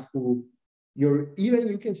 AOL, Yahoo. Even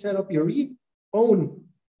you can set up your own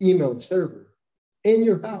email server in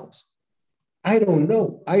your house. I don't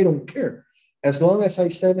know. I don't care. As long as I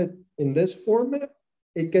send it in this format,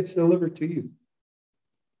 it gets delivered to you.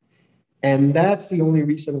 And that's the only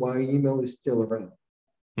reason why email is still around.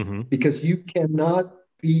 Mm-hmm. Because you cannot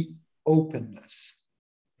be openness.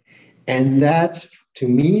 And that's, to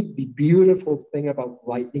me, the beautiful thing about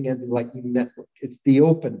Lightning and the Lightning Network. It's the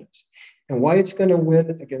openness. And why it's going to win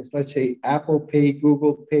against, let's say, Apple Pay,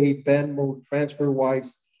 Google Pay, Venmo,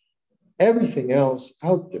 TransferWise, everything else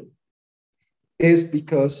out there, is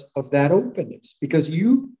because of that openness. Because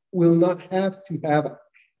you will not have to have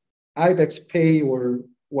Ibex Pay or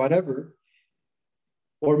whatever,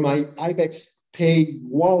 or my Ibex Pay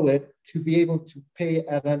wallet to be able to pay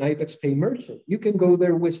at an Ibex Pay merchant. You can go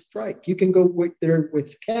there with Strike. You can go there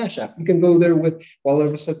with Cash App. You can go there with Wallet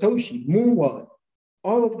of Satoshi, Moon Wallet,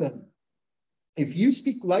 all of them. If you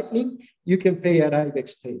speak Lightning, you can pay at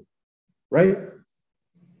Ibex Pay, right?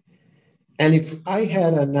 And if I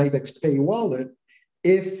had an Ibex Pay wallet,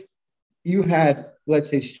 if you had, let's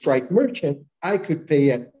say, Strike Merchant, I could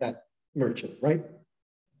pay at that merchant, right?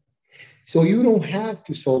 So you don't have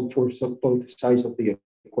to solve for both sides of the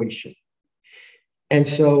equation. And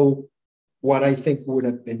so what I think would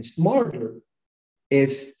have been smarter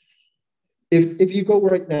is if you go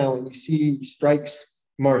right now and you see Strike's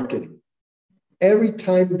marketing, every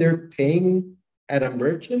time they're paying at a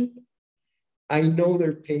merchant, I know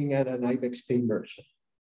they're paying at an Ibex Pay merchant,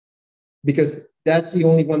 because that's the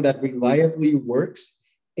only one that reliably works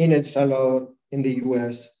in El Salvador, in the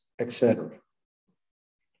US, etc.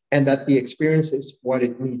 And that the experience is what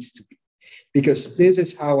it needs to be. Because this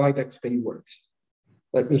is how Ibex Pay works.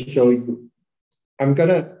 Let me show you. I'm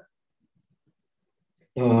gonna,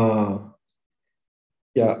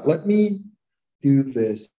 let me do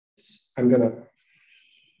this. I'm gonna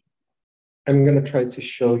try to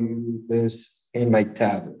show you this in my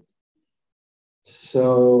tablet.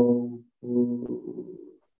 So,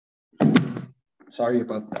 sorry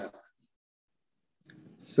about that.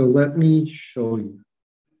 So let me show you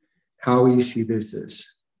how easy this is.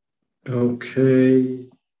 Okay,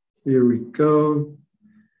 here we go.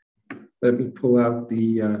 Let me pull out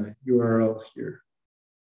the URL here.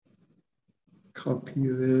 Copy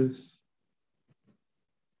this.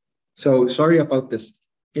 So sorry about this.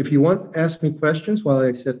 If you want, ask me questions while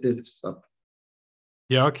I set this up.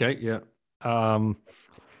 Yeah. Okay. Yeah. Do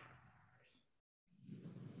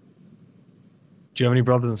you have any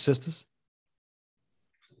brothers and sisters?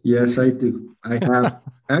 Yes, I do. I have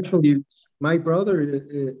actually. My brother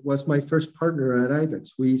was my first partner at IBEX.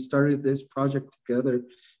 We started this project together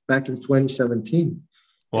back in 2017,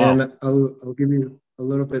 Wow. and I'll give you a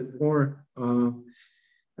little bit more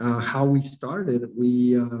how we started.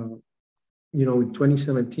 We in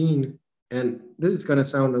 2017, and this is going to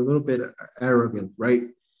sound a little bit arrogant, right?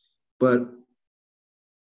 But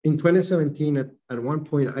in 2017, at one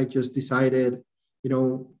point, I just decided,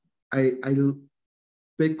 I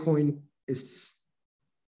Bitcoin is,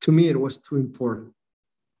 to me, it was too important,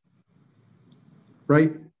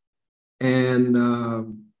 right? And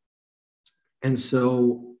and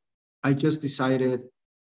so I just decided,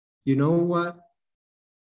 you know what?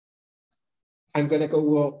 I'm gonna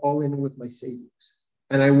go all in with my savings,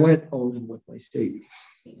 and I went all in with my savings.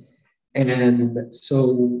 And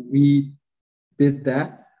so we did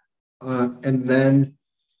that, and then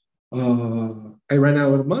I ran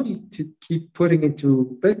out of money to keep putting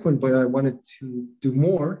into Bitcoin, but I wanted to do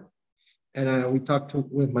more. And we talked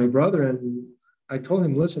with my brother, and I told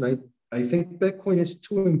him, listen, I think Bitcoin is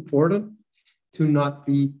too important to not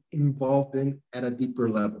be involved in at a deeper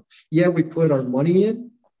level. Yeah, we put our money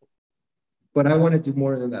in, but I want to do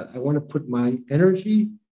more than that. I want to put my energy,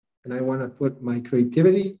 and I want to put my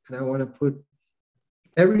creativity, and I want to put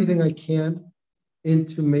everything I can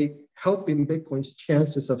into helping Bitcoin's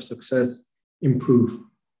chances of success improve.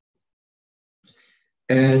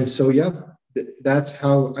 And so, yeah, that's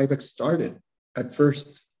how IBEX started at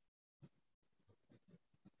first.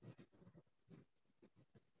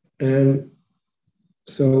 And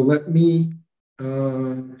so let me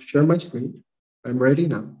share my screen. I'm ready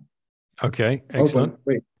now. Okay, excellent. Oh,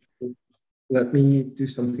 wait. Let me do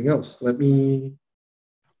something else. We're going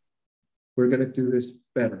to do this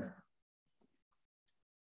better.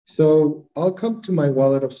 So I'll come to my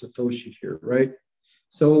wallet of Satoshi here, right?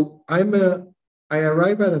 So I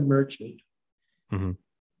arrive at a merchant, Mm-hmm.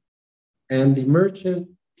 and the merchant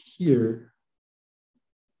here.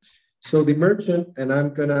 So the merchant, and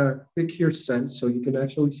I'm gonna click here send, so you can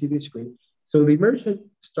actually see the screen. So the merchant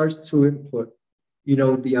starts to input,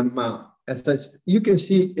 the amount. As you can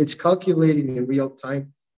see, it's calculating in real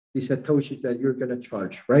time the Satoshis that you're gonna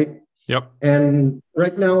charge, right? Yep. And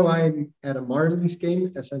right now I'm at a Marlins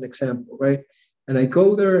game as an example, right? And I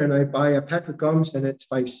go there and I buy a pack of gums and it's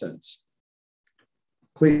 5 cents.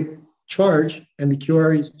 Click charge and the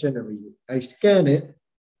QR is generated. I scan it,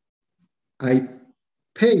 I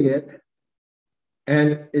pay it,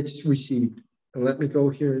 and it's received. And let me go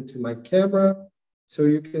here into my camera so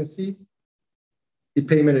you can see the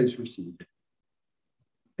payment is received.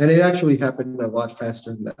 And it actually happened a lot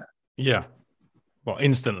faster than that. Yeah. Well,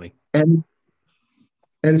 instantly.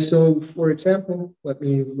 And so, for example, let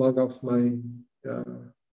me log off my,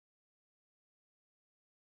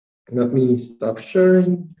 let me stop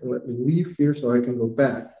sharing and let me leave here so I can go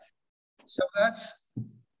back. So that's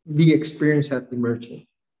the experience at the merchant.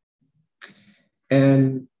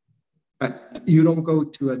 And you don't go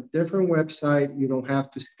to a different website. You don't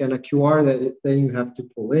have to scan a QR that then you have to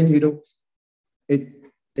pull in.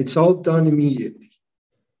 It's all done immediately.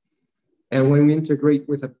 And when we integrate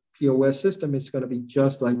with a POS system, it's going to be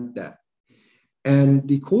just like that. And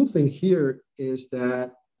the cool thing here is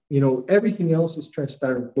that, everything else is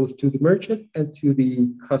transparent, both to the merchant and to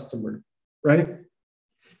the customer, right?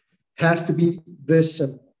 Has to be this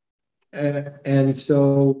simple. And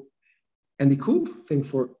the cool thing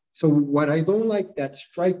so what I don't like that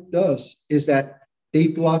Stripe does is that they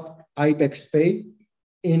block IBEX Pay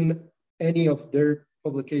in any of their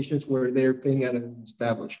publications where they're paying at an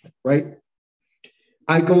establishment, right?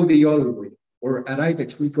 I go the other way, or at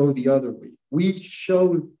IBEX, we go the other way. We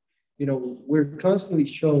show, we're constantly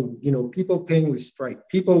showing, people paying with Stripe,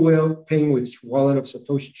 people paying with Wallet of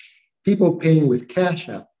Satoshi, people paying with Cash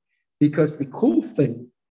App, because the cool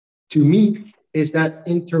thing to me is that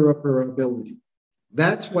interoperability.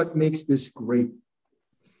 That's what makes this great,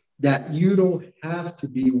 that you don't have to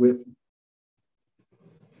be with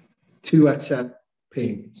to accept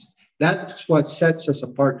payments. That's what sets us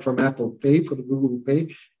apart from Apple Pay, from Google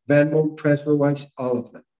Pay, Venmo, TransferWise, all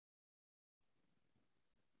of them.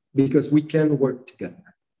 Because we can work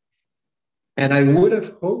together. And I would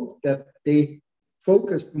have hoped that they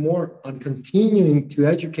focused more on continuing to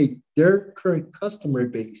educate their current customer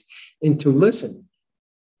base into listen.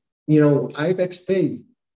 IBEX Pay,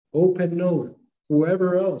 OpenNode,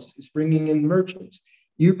 whoever else is bringing in merchants,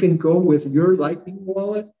 you can go with your Lightning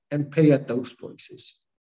wallet and pay at those places.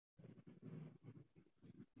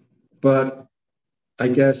 But I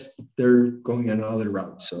guess they're going another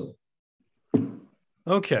route. So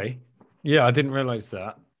Okay. Yeah, I didn't realize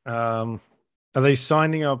that. Are they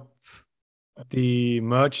signing up the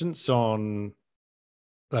merchants on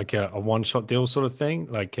like a one-shot deal sort of thing,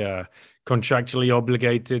 like contractually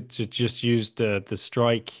obligated to just use the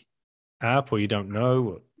Strike app, or you don't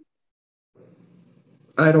know?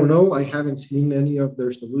 I don't know. I haven't seen any of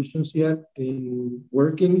their solutions yet in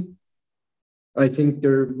working. I think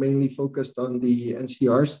they're mainly focused on the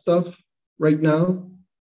NCR stuff right now.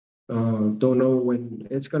 Don't know when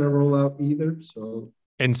it's going to roll out either. So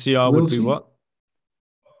NCR we'll would be see. what?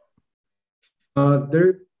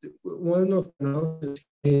 They're one of the announcements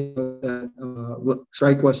that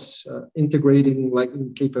Strike was integrating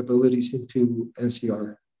Lightning capabilities into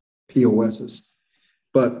NCR POSs,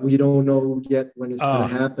 but we don't know yet when it's going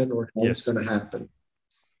to happen or how it's going to happen.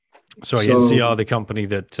 Sorry, So, NCR, the company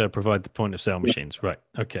that provide the point of sale machines, right?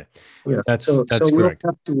 Okay, yeah. that's so correct. We'll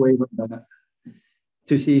have to wait on that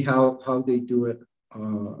to see how they do it.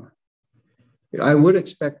 I would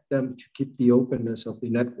expect them to keep the openness of the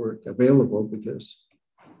network available, because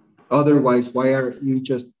otherwise, why are you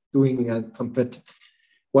just doing a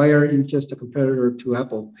Why are you just a competitor to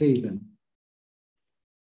Apple Pay then?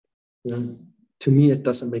 You know, to me, it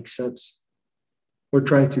doesn't make sense. We're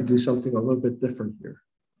trying to do something a little bit different here.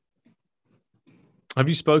 Have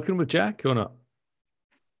you spoken with Jack or not?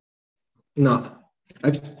 No,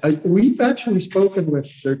 we've actually spoken with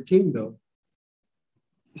their team though,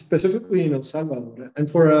 specifically in El Salvador. And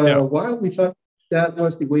for a while, we thought that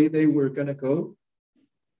was the way they were going to go,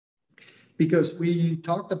 because we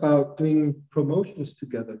talked about doing promotions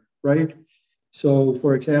together, right? So,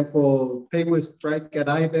 for example, pay with Strike at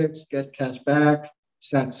IBEX, get cash back,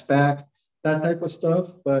 sats back, that type of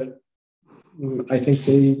stuff. But I think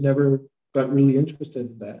they never got really interested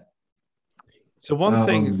in that. So one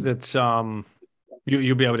thing that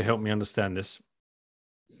you'll be able to help me understand this,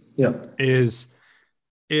 is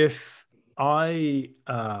if I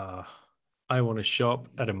want to shop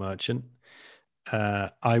at a merchant,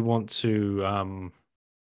 I want to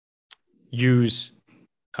use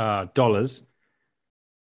dollars,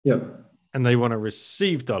 and they want to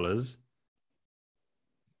receive dollars,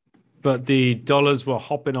 but the dollars were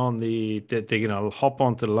hopping on they're going to hop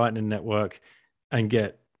onto the Lightning Network and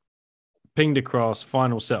get pinged across,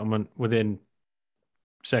 final settlement within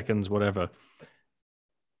seconds, whatever.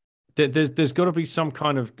 There's got to be some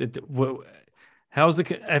kind of, how's the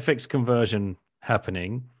FX conversion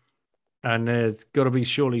happening? And there's got to be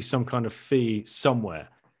surely some kind of fee somewhere.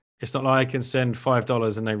 It's not like I can send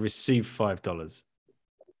 $5 and they receive $5.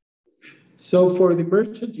 So for the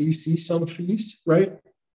merchant, you see some fees, right?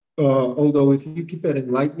 Although if you keep it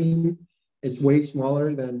in Lightning, it's way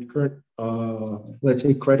smaller than current, let's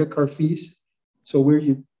say, credit card fees. So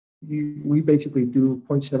we basically do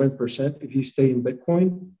 0.7% if you stay in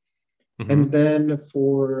Bitcoin. Mm-hmm. And then if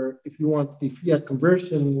you want the fiat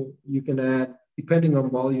conversion, you can add, depending on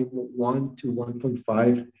volume, 1 to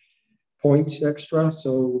 1.5 points extra.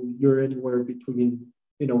 So you're anywhere between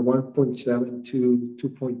 1.7 to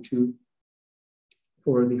 2.2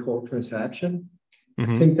 for the whole transaction.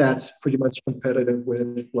 Mm-hmm. I think that's pretty much competitive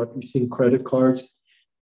with what we see in credit cards.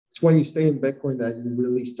 It's when you stay in Bitcoin that you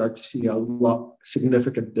really start to see a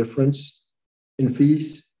significant difference in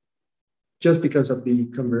fees, just because of the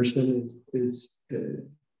conversion is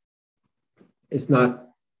not,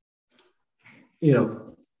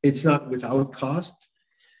 it's not without cost.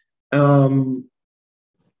 But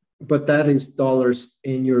that is dollars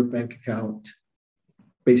in your bank account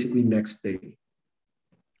basically next day.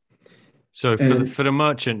 So for the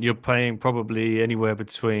merchant, you're paying probably anywhere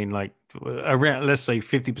between like around, let's say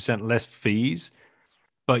 50% less fees,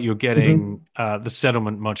 but you're getting the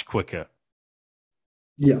settlement much quicker.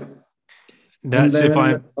 Yeah. That's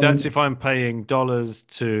if I'm paying dollars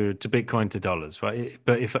to Bitcoin to dollars, right?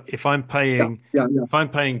 But if I'm paying if I'm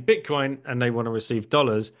paying Bitcoin and they want to receive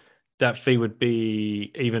dollars, that fee would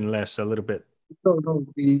be even less, a little bit. No,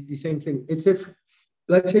 the same thing. It's if,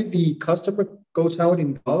 let's say, the customer goes out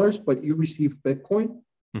in dollars, but you receive Bitcoin,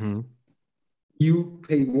 mm-hmm. you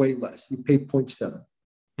pay way less. You pay 0.7.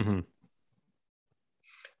 Mm-hmm.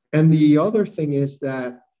 And the other thing is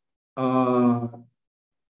that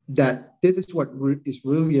that this is what is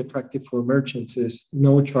really attractive for merchants is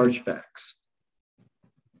no chargebacks.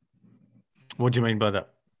 What do you mean by that?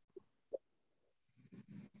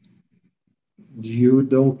 You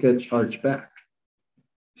don't get charged back.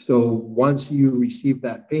 So once you receive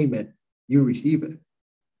that payment, you receive it.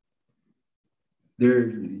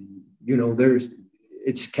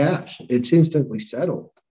 It's cash. It's instantly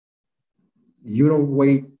settled. You don't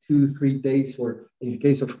wait 2-3 days, or in the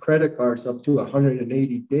case of credit cards, up to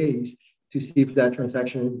 180 days to see if that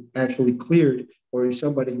transaction actually cleared, or if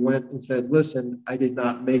somebody went and said, listen, I did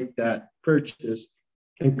not make that purchase,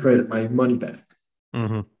 and credit my money back.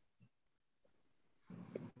 Mm-hmm.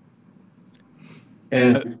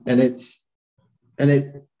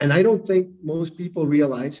 And I don't think most people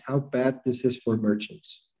realize how bad this is for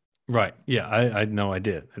merchants. Right. Yeah, I had no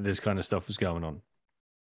idea that this kind of stuff was going on.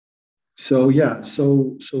 So yeah,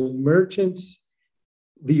 so merchants,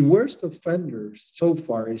 the worst offenders so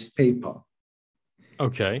far is PayPal.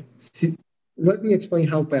 Okay. See, let me explain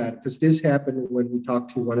how bad, because this happened when we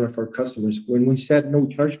talked to one of our customers. When we said no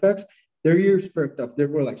chargebacks, their ears perked up. They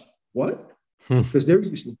were like, what? Because they're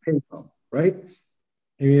using PayPal, right?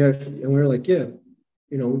 And we're like, yeah,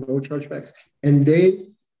 no chargebacks. And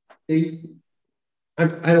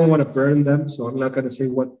I don't want to burn them, so I'm not going to say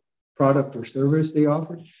what product or service they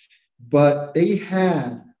offered, but they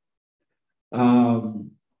had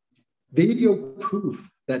video proof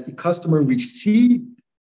that the customer received,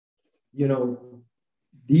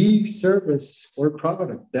 the service or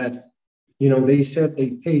product that, they said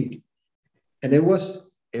they paid. And it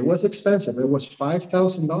was expensive. It was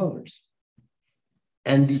 $5,000.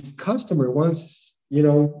 And the customer once,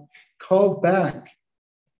 called back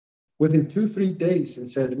within 2-3 days and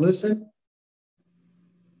said, listen,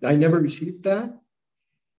 I never received that.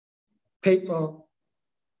 PayPal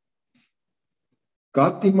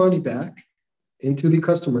got the money back into the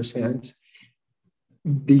customer's hands.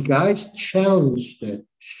 The guys challenged it,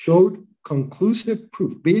 showed conclusive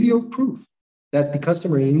proof, video proof, that the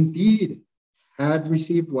customer indeed had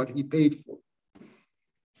received what he paid for.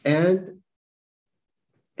 And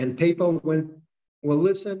PayPal went, well,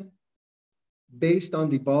 listen, based on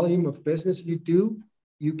the volume of business you do,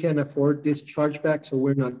 you can afford this chargeback, so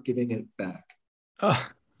we're not giving it back.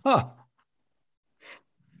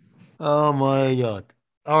 Oh my God.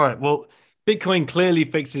 All right. Well, Bitcoin clearly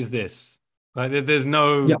fixes this. Right? There's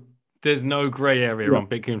no gray area on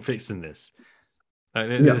Bitcoin fixing this.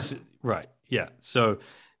 Right. Yeah. So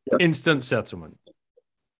instant settlement.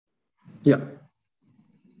 Yeah.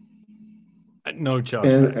 No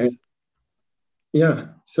chargebacks.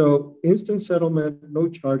 So instant settlement, no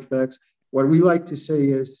chargebacks. What we like to say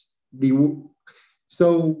is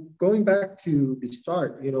so going back to the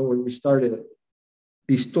start, when we started,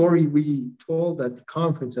 the story we told at the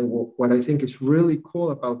conference, and what I think is really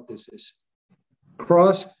cool about this is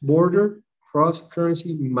cross-border,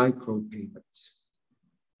 cross-currency micropayments.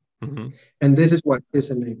 Mm-hmm. And this is what this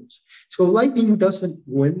enables. So Lightning doesn't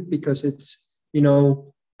win because it's,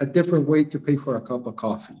 a different way to pay for a cup of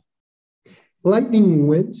coffee. Lightning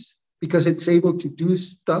wins because it's able to do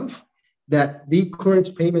stuff that the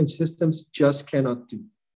current payment systems just cannot do.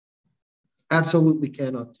 Absolutely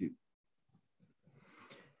cannot do.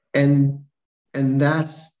 And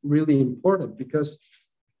that's really important, because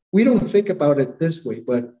we don't think about it this way,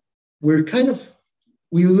 but we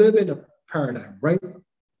live in a paradigm, right?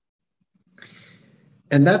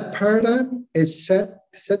 And that paradigm is set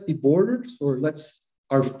the borders, or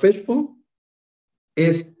our fishbowl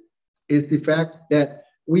is the fact that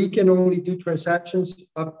we can only do transactions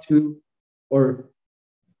up to, or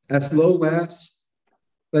as low as,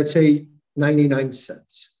 let's say, 99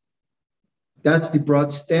 cents. That's the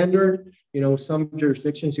broad standard. Some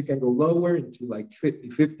jurisdictions you can go lower into like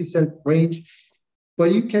 50 cent range,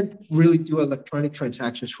 but you can't really do electronic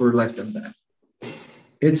transactions for less than that.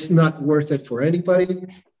 It's not worth it for anybody.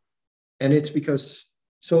 And it's because,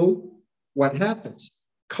 so what happens?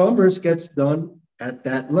 Commerce gets done at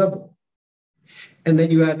that level. And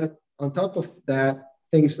then you add on top of that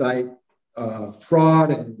things like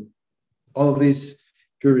fraud and all of these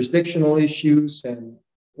jurisdictional issues, and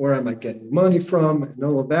where am I getting money from, and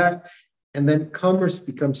all of that. And then commerce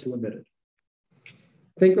becomes limited.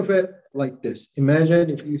 Think of it like this. Imagine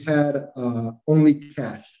if you had only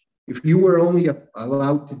cash. If you were only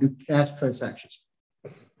allowed to do cash transactions,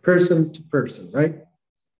 person to person, right?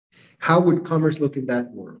 How would commerce look in that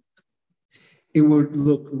world? It would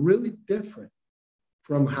look really different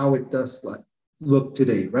from how it does look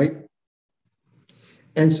today, right?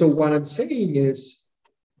 And so what I'm saying is,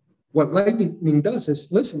 what Lightning does is,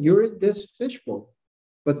 listen, you're in this fishbowl,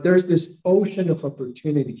 but there's this ocean of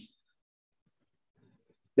opportunity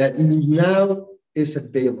that now is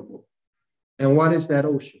available. And what is that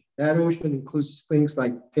ocean? That ocean includes things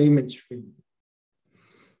like payment streaming.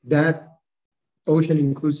 That ocean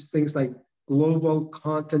includes things like global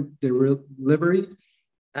content delivery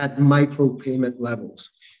at micropayment levels.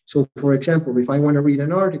 So for example, if I want to read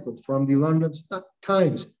an article from the London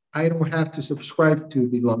Times, I don't have to subscribe to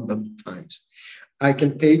the London Times. I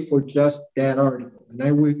can pay for just that article. And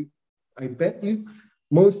I bet you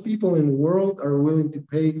most people in the world are willing to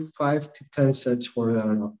pay 5 to 10 cents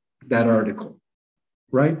for that article,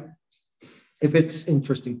 right? If it's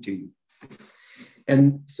interesting to you.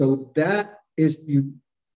 And so that is the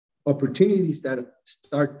opportunities that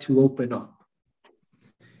start to open up.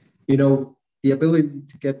 You know, the ability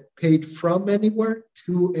to get paid from anywhere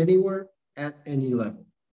to anywhere at any level.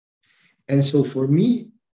 And so for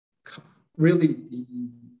me, really,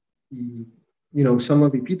 some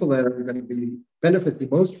of the people that are going to benefit the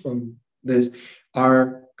most from this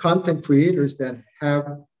are content creators that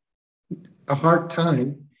have a hard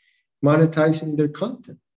time monetizing their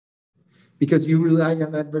content because you rely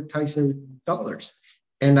on advertising dollars.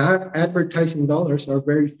 And our advertising dollars are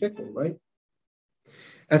very fickle, right?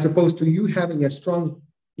 As opposed to you having a strong,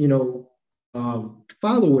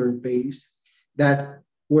 follower base that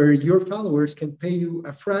where your followers can pay you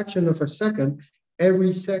a fraction of a second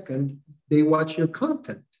every second they watch your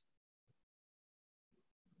content.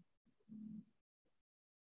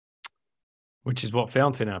 Which is what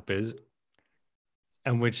Fountain App is,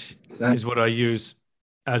 and which Exactly. is what I use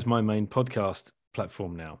as my main podcast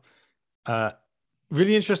platform now.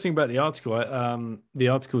 Really interesting about the article. The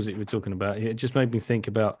articles that you were talking about, it just made me think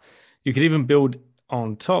about you could even build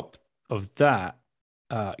on top of that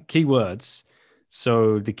keywords.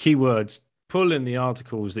 So the keywords pull in the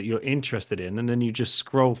articles that you're interested in, and then you just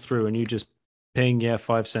scroll through and you just ping,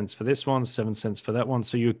 5 cents for this one, 7 cents for that one.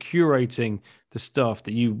 So you're curating the stuff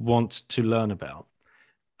that you want to learn about.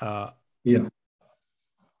 Yeah.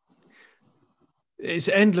 It's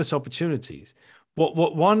endless opportunities.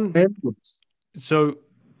 Endless. So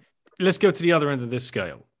let's go to the other end of this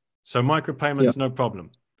scale. So micropayments, no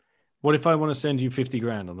problem. What if I want to send you 50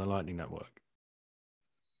 grand on the Lightning Network?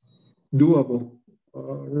 Doable.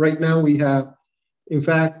 Right now we have, in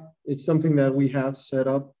fact, it's something that we have set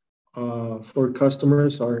up for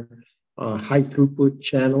customers, our high throughput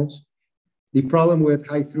channels. The problem with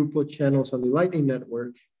high throughput channels on the Lightning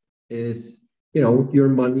Network is, your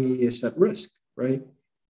money is at risk, right?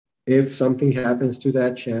 If something happens to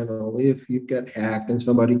that channel, if you get hacked and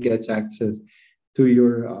somebody gets access to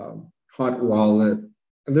your hot wallet,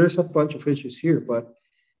 and there's a bunch of issues here, but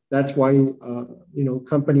that's why,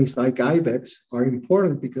 companies like Ibex are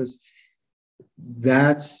important because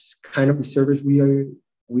that's kind of the service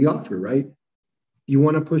we offer, right? You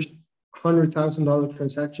want to push $100,000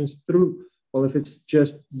 transactions through. Well, if it's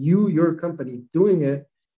just your company doing it,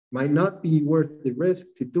 might not be worth the risk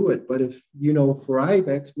to do it. But if, for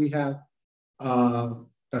Ibex, we have a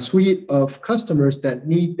suite of customers that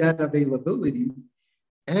need that availability,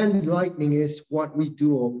 and Lightning is what we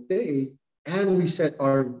do all day, and we set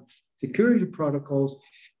our security protocols,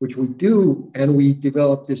 which we do, and we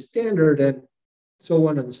develop this standard and so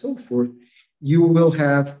on and so forth, you will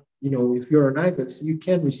have, if you're an Ibex, you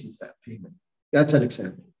can receive that payment. That's an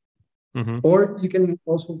example. Mm-hmm. Or you can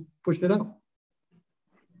also push it out.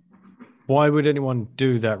 Why would anyone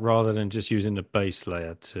do that rather than just using the base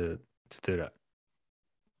layer to do that?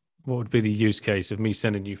 What would be the use case of me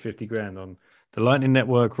sending you 50 grand on the Lightning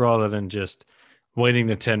Network rather than just waiting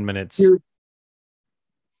the 10 minutes?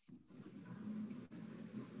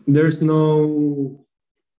 There's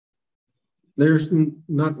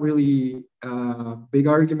not really a big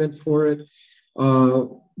argument for it.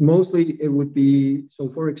 Mostly it would be, so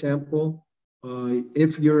for example,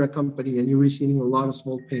 if you're a company and you're receiving a lot of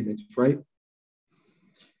small payments, right?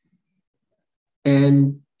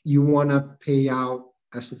 And you want to pay out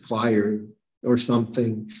a supplier or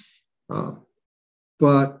something,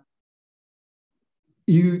 but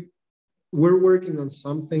we're working on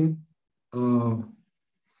something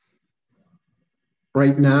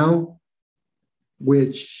right now,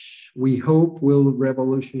 which we hope will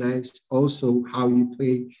revolutionize also how you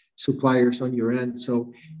pay suppliers on your end.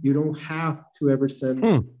 So you don't have to ever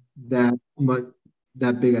send that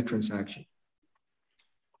big a transaction.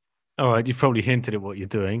 All right, you've probably hinted at what you're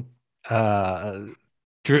doing.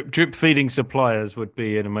 Drip feeding suppliers would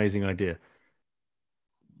be an amazing idea.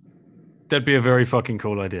 That'd be a very fucking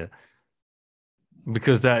cool idea.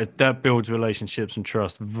 Because that builds relationships and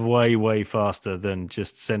trust way, way faster than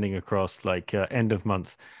just sending across like end of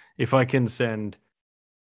month. If I can send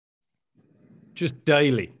just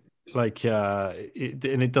daily, like, and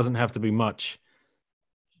it doesn't have to be much,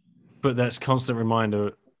 but that's constant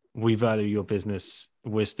reminder, we value your business,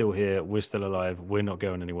 we're still here, we're still alive, we're not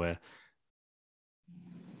going anywhere.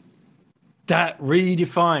 That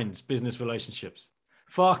redefines business relationships.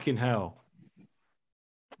 Fucking hell.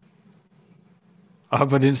 I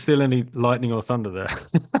hope I didn't steal any lightning or thunder there.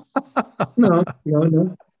 No.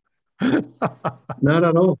 Not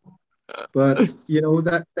at all. But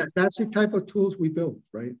that's the type of tools we build,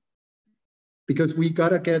 right? Because we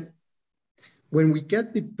gotta get when we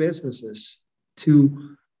get the businesses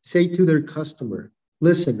to say to their customer,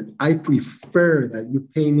 listen, I prefer that you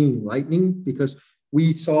pay me in Lightning because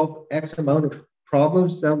we solve X amount of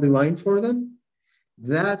problems down the line for them.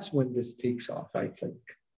 That's when this takes off, I think.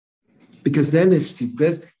 Because then it's the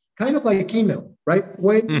best, kind of like email, right?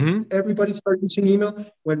 When everybody started using email,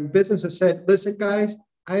 when businesses said, listen, guys,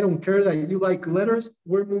 I don't care that you like letters,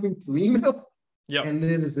 we're moving to email. Yep. And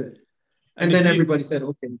this is it. And then everybody said,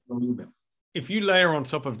 okay, no email. If you layer on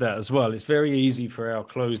top of that as well, it's very easy for our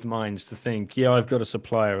closed minds to think, yeah, I've got a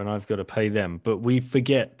supplier and I've got to pay them. But we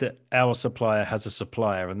forget that our supplier has a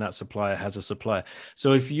supplier and that supplier has a supplier.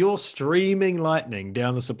 So if you're streaming Lightning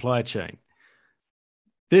down the supply chain,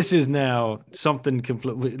 this is now something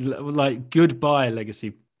completely like goodbye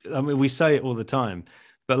legacy. I mean, we say it all the time,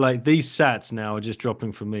 but like these sats now are just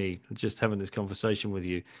dropping for me, just having this conversation with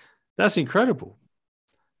you. That's incredible.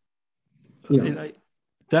 Yeah.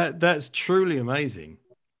 That's truly amazing.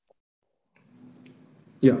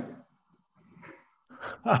 Yeah.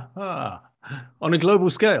 On a global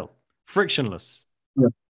scale, frictionless. Yeah.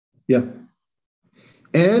 Yeah.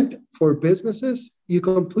 And for businesses, you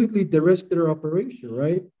completely de-risk their operation,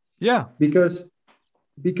 right? Yeah. Because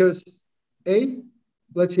let's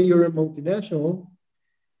say you're a multinational,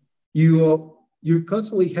 you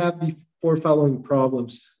constantly have the four following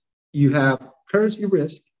problems. You have currency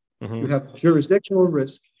risk, you have jurisdictional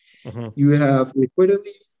risk, you have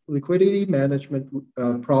liquidity management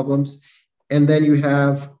problems, and then you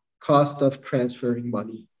have cost of transferring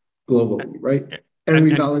money globally, right? And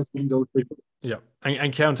rebalancing those. Yeah,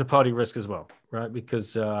 and counterparty risk as well, right?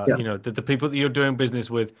 Because the people that you're doing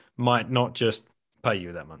business with might not just pay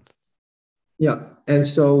you that month. Yeah, and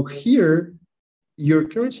so here, your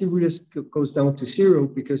currency risk goes down to zero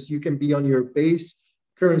because you can be on your base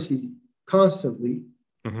currency constantly,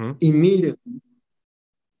 immediately.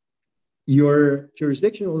 Your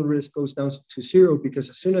jurisdictional risk goes down to zero because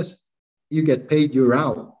as soon as you get paid, you're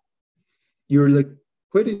out. Your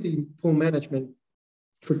liquidity pool management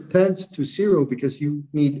tends to zero because you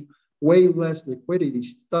need way less liquidity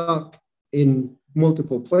stuck in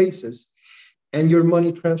multiple places, and your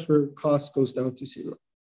money transfer cost goes down to zero.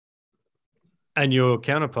 And your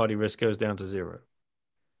counterparty risk goes down to zero.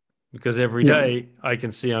 Because every day I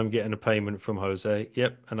can see I'm getting a payment from Jose.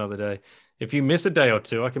 Yep, another day. If you miss a day or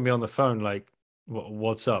two, I can be on the phone like,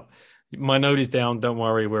 what's up? My note is down. Don't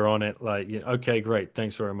worry, we're on it. Like, okay, great.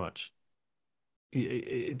 Thanks very much.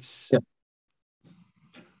 It's...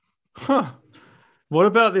 Huh. What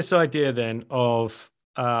about this idea then of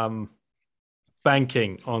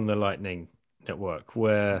banking on the Lightning Network,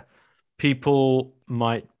 where people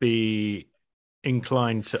might be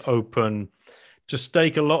inclined to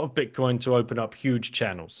stake a lot of Bitcoin to open up huge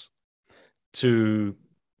channels to,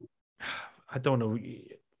 I don't know,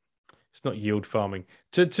 it's not yield farming,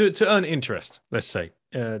 to earn interest, let's say,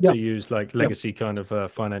 to use like legacy kind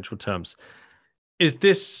of financial terms. Is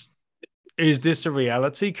this a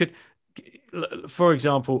reality? For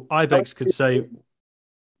example, IBEX could say,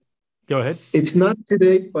 go ahead. It's not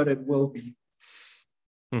today, but it will be.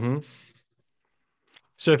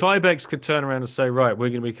 So if IBEX could turn around and say, right, we're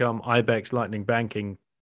going to become IBEX Lightning Banking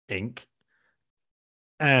Inc.,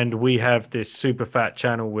 and we have this super fat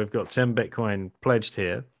channel, we've got 10 Bitcoin pledged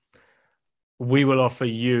here, we will offer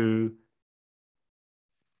you,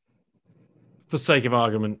 for sake of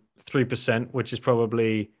argument, 3%, which is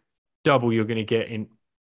probably double you're going to get in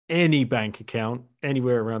any bank account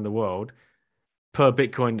anywhere around the world per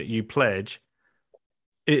Bitcoin that you pledge.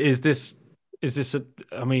 Is this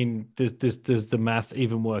I mean, does the math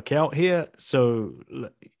even work out here? So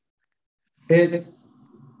it's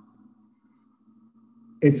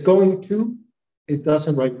going to, it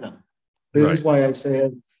doesn't right now. This is why I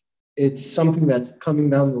said it's something that's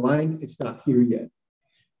coming down the line. It's not here yet.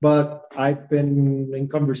 But I've been in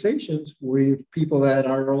conversations with people that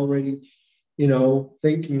are already,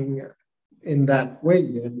 thinking in that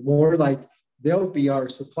way, and more like they'll be our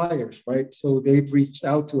suppliers, right? So they've reached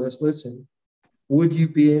out to us, listen, would you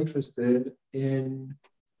be interested in,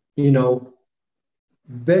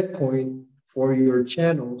 Bitcoin for your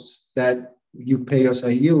channels that you pay us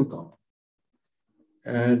a yield on?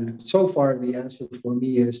 And so far, the answer for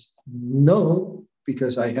me is no,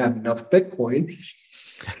 because I have enough Bitcoin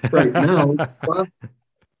right now. But,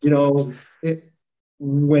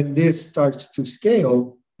 when this starts to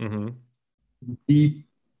scale, the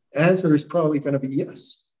answer is probably going to be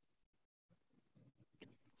yes.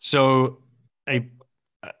 So an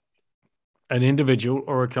individual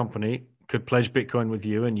or a company could pledge Bitcoin with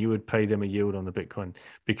you, and you would pay them a yield on the Bitcoin,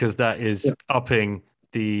 because that is Yeah. upping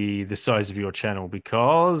the size of your channel,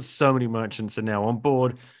 because so many merchants are now on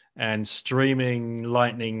board and streaming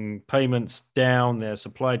Lightning payments down their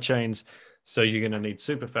supply chains. So you're going to need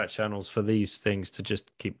super fat channels for these things to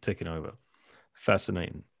just keep ticking over.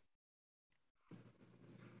 Fascinating.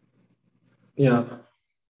 Yeah.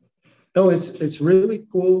 No, it's really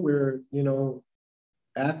cool. We're,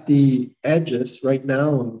 at the edges right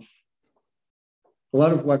now. And a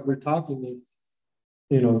lot of what we're talking is,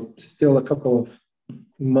 still a couple of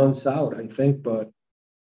months out, I think, but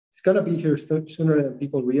it's going to be here sooner than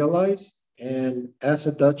people realize. And as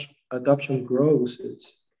adoption grows, it's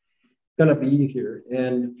going to be here.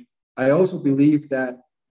 And I also believe that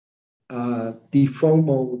the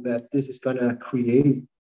FOMO that this is going to create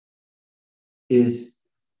is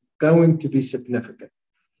going to be significant,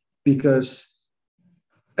 because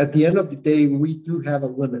at the end of the day, we do have a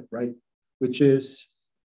limit, right? Which is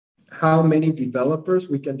how many developers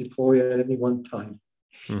we can deploy at any one time.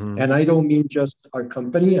 Mm-hmm. And I don't mean just our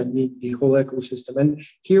company, I mean the whole ecosystem. And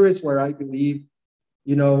here is where I believe,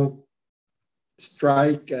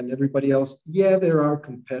 Strike and everybody else, yeah, there are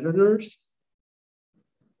competitors.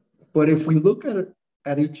 But if we look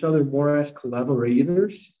at each other more as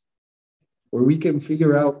collaborators, where we can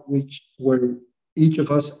figure out where each of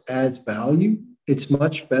us adds value, it's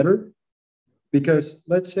much better. Because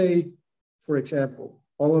let's say, for example,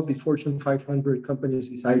 all of the Fortune 500 companies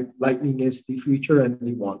decide Lightning is the future and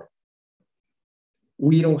they want it.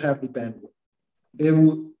 We don't have the bandwidth.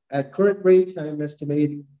 At current rates, I'm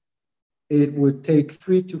estimating it would take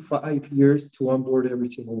 3 to 5 years to onboard every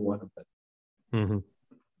single one of them. Mm-hmm.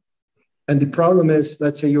 And the problem is,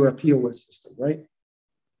 let's say you're a POS system, right?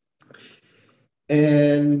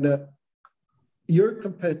 And your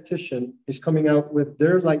competition is coming out with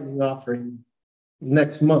their Lightning offering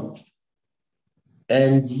next month,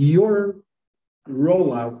 and your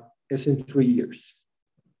rollout is in 3 years.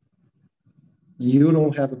 You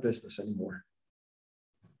don't have a business anymore.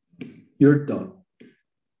 You're done.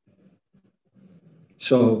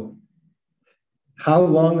 So how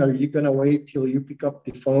long are you going to wait till you pick up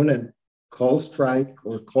the phone and call Strike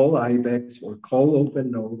or call Ibex or call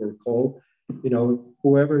OpenNode or call,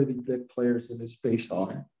 whoever the big players in this space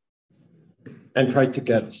are, and try to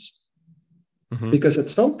get us? Mm-hmm. Because at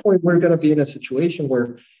some point, we're going to be in a situation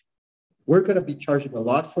where we're going to be charging a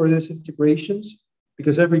lot for these integrations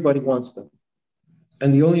because everybody wants them.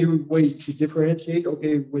 And the only way to differentiate,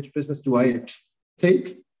 okay, which business do I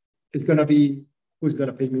take, is going to be who's going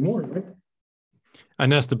to pay me more, right?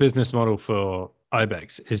 And that's the business model for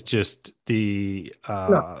Ibex, is just the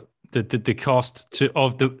cost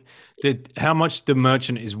of the how much the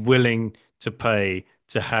merchant is willing to pay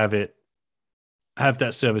to have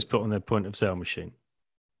that service put on their point of sale machine.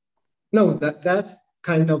 No, that's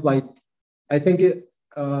kind of like, I think it's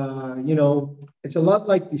a lot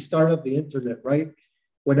like the start of the internet, right?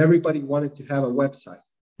 When everybody wanted to have a website,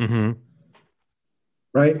 mm-hmm.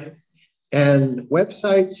 right? And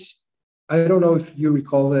websites, I don't know if you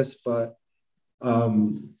recall this, but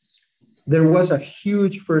there was a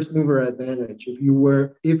huge first mover advantage if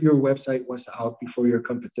your website was out before your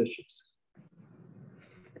competitions,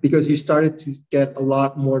 because you started to get a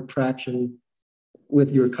lot more traction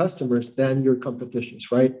with your customers than your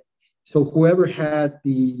competitions, right? So whoever had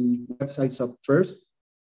the websites up first,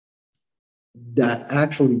 that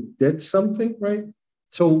actually did something, right?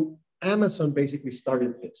 So Amazon basically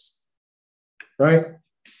started this, right?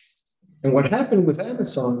 And what happened with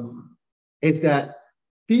Amazon is that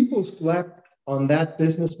people slept on that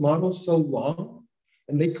business model so long,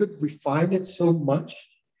 and they could refine it so much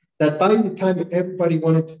that by the time everybody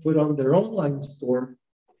wanted to put on their online store,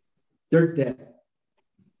 they're dead,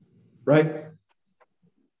 right?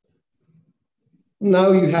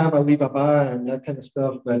 Now you have Alibaba and that kind of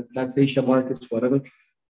stuff, but that's Asia markets, whatever.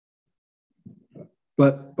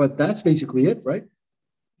 But that's basically it, right?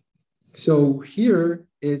 So here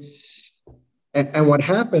and what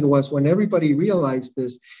happened was, when everybody realized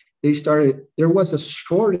this, there was a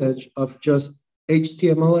shortage of just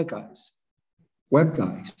HTML guys, web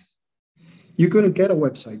guys. You couldn't get a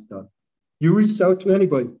website done. You reached out to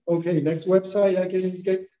anybody. Okay, next website, I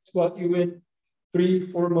can slot you in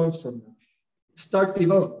 3-4 months from now. Start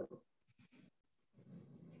development.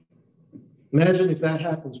 Imagine if that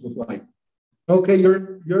happens with Lightning. Okay,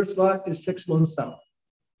 your slot is 6 months out.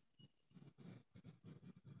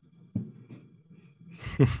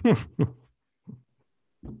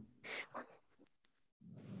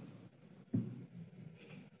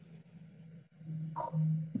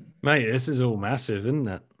 Mate, this is all massive, isn't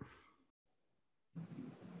it?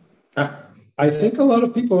 I think a lot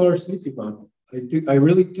of people are sleeping on it. I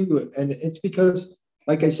really do. And it's because,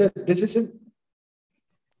 like I said, this isn't,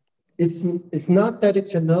 it's not that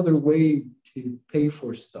it's another way to pay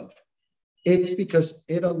for stuff. It's because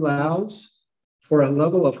it allows for a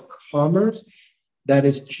level of commerce that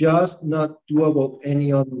is just not doable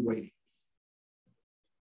any other way.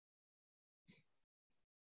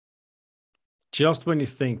 Just when you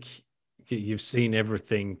think you've seen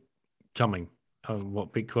everything coming,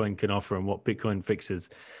 what Bitcoin can offer and what Bitcoin fixes,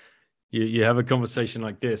 you have a conversation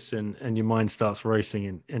like this, and your mind starts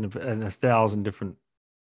racing in a thousand different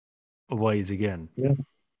ways again. Yeah.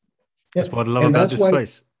 That's what I love about this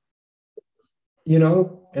space. You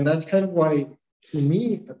know, and that's kind of why, to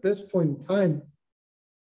me, at this point in time,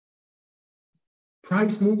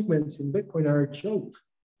 price movements in Bitcoin are a joke.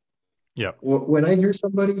 Yeah. When I hear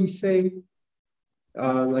somebody say,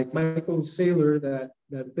 like Michael Saylor,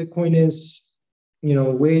 that Bitcoin is, you know,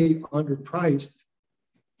 way underpriced,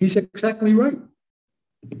 he's exactly right.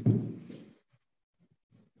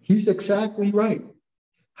 He's exactly right.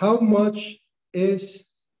 How much is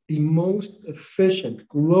the most efficient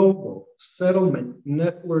global settlement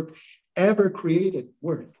network ever created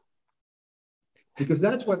worth? Because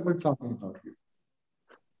that's what we're talking about here.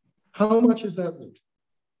 How much is that worth?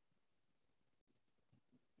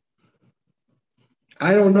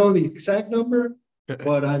 I don't know the exact number,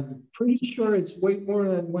 but I'm pretty sure it's way more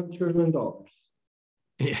than $1 trillion.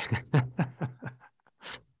 Yeah.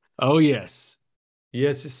 Oh, yes.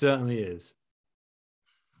 Yes, it certainly is.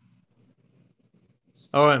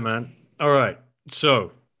 All right, man. All right.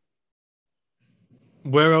 So,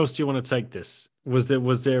 where else do you want to take this? Was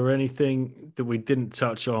there anything that we didn't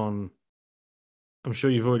touch on? I'm sure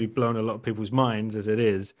you've already blown a lot of people's minds as it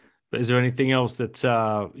is, but is there anything else that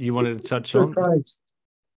you wanted to touch on?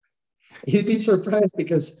 You'd be surprised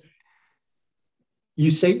because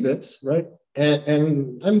you say this, right?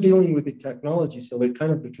 And I'm dealing with the technology, so it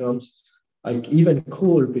kind of becomes like even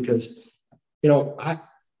cooler because, you know,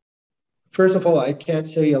 first of all, I can't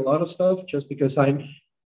say a lot of stuff just because I'm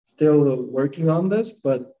still working on this,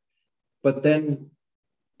 but then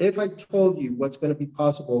if I told you what's going to be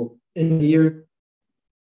possible in a year,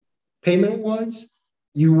 payment-wise,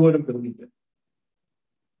 you wouldn't believe it.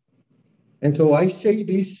 And so I say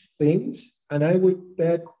these things, and I would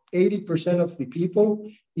bet 80% of the people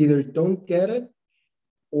either don't get it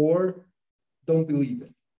or don't believe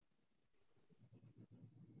it.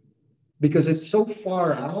 Because it's so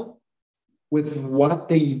far out with what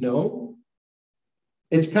they know.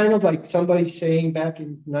 It's kind of like somebody saying back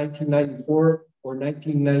in 1994 or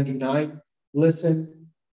 1999, listen,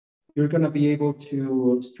 you're going to be able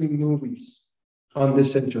to stream movies on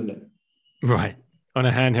this internet. Right. On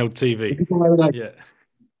a handheld TV. People are like, yeah.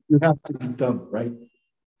 You have to be dumb, right?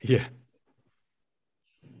 Yeah.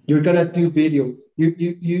 You're going to do video. You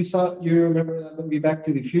remember that movie Back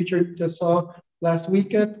to the Future you just saw last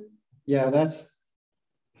weekend? Yeah,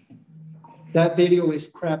 that video is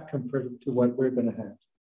crap compared to what we're going to have.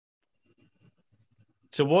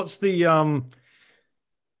 So what's the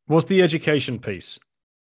education piece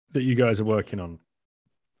that you guys are working on?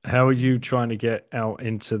 How are you trying to get out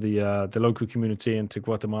into the local community, into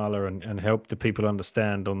Guatemala, and help the people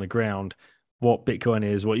understand on the ground what Bitcoin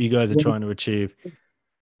is, what you guys are trying to achieve?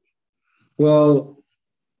 Well,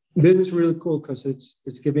 this is really cool because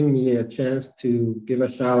it's giving me a chance to give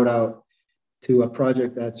a shout out to a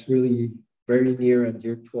project that's really very near and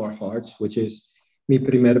dear to our hearts, which is Mi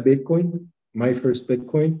Primer Bitcoin, My First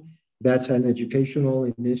Bitcoin. That's an educational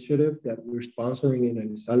initiative that we're sponsoring in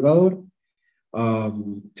El Salvador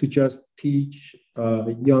to just teach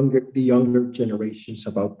the younger generations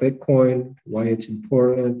about Bitcoin, why it's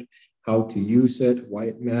important, how to use it, why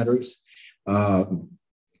it matters.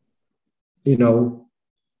 You know,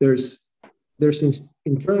 there's an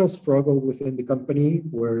internal struggle within the company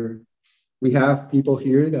where we have people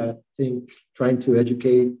here that think trying to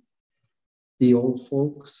educate the old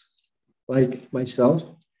folks like myself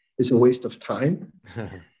is a waste of time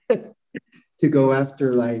to go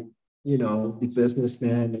after, like, you know, the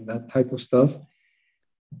businessman and that type of stuff.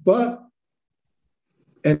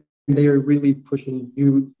 And they're really pushing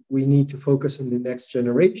we need to focus on the next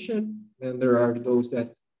generation. And there are those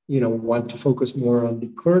that, you know, want to focus more on the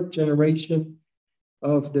current generation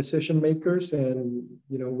of decision makers. And,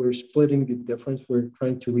 you know, we're splitting the difference. We're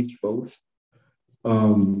trying to reach both.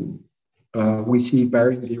 We see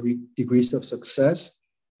varying degrees of success,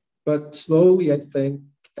 but slowly, I think,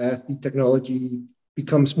 as the technology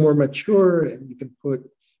becomes more mature and you can put,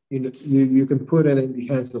 you can put it in the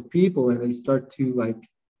hands of people and they start to like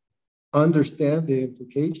understand the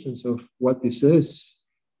implications of what this is.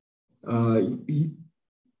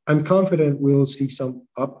 I'm confident we'll see some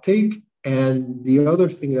uptake. And the other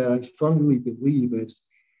thing that I strongly believe is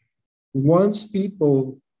once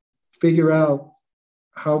people figure out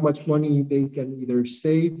how much money they can either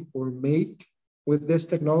save or make with this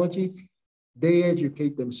technology, they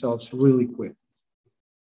educate themselves really quick.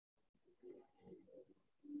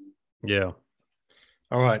 Yeah.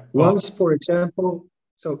 All right. Well, Once, for example,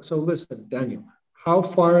 so listen, Daniel, how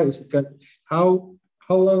far is it going? How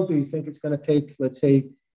long do you think it's going to take? Let's say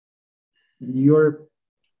your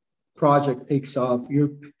project takes off, you're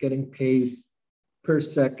getting paid per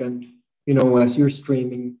second, as you're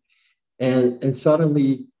streaming, and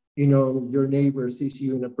suddenly, your neighbor sees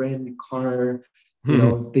you in a brand new car,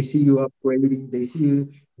 they see you upgrading, they see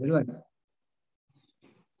you, they're like,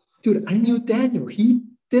 dude, I knew Daniel. He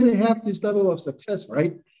didn't have this level of success,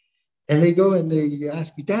 right? And they go and they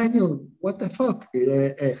ask me, Daniel, what the fuck?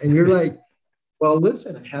 And you're like, well,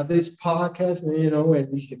 listen, I have this podcast,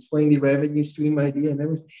 and we explain the revenue stream idea and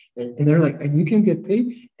everything. And they're like, and you can get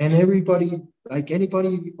paid, and everybody, like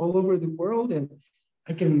anybody all over the world, and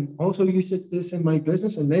I can also use this in my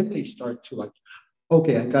business. And then they start to like,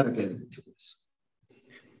 okay, I got to get into this.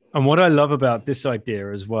 and what I love about this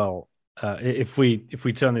idea as well, if we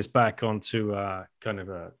turn this back onto kind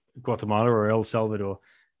of Guatemala or El Salvador,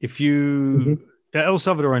 if you El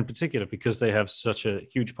Salvador in particular, because they have such a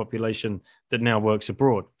huge population that now works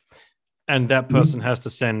abroad, and that person has to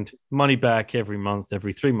send money back every month,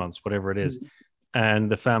 every 3 months, whatever it is,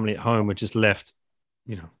 and the family at home are just left,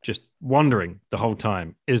 just wondering the whole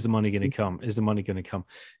time: is the money going to come? Is the money going to come?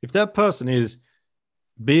 If that person is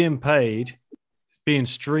being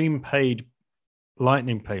stream paid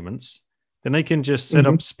Lightning payments, then they can just set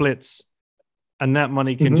up splits, and that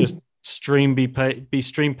money can just be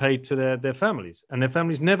stream paid to their families, and their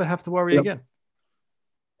families never have to worry again.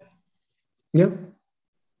 Yep.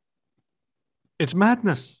 It's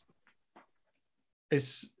madness.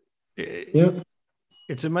 It's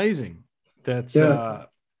amazing. That's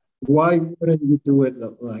why wouldn't you do it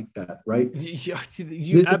like that, right? You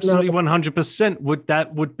absolutely 100%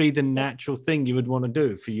 would be the natural thing you would want to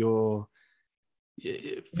do for your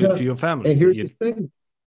family. And here's the thing.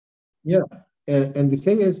 Yeah. And the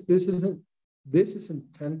thing is, this isn't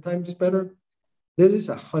 10 times better. This is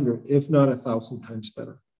 100, if not 1,000 times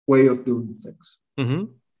better way of doing things. Mm-hmm.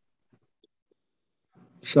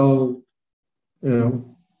 So,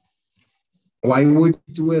 why would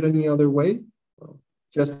you do it any other way? Well,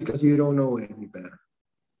 just because you don't know any better.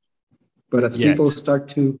 But as people start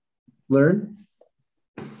to learn.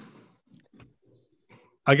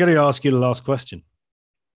 I got to ask you the last question.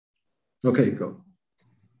 Okay, go.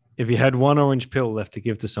 If you had one orange pill left to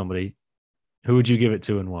give to somebody, who would you give it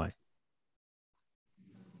to and why?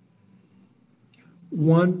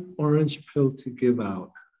 One orange pill to give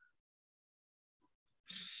out.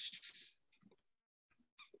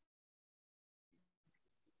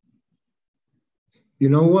 You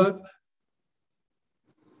know what?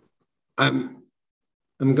 I'm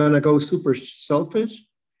gonna go super selfish.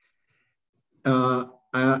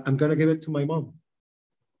 I'm gonna give it to my mom.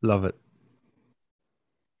 Love it.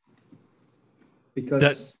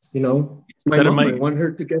 Because it's my mom. I want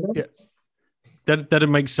her to get up. Yes. That'd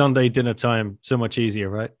make Sunday dinner time so much easier,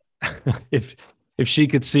 right? if she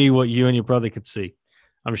could see what you and your brother could see.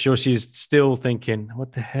 I'm sure she's still thinking,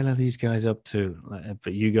 what the hell are these guys up to?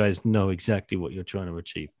 But you guys know exactly what you're trying to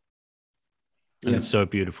achieve. And it's so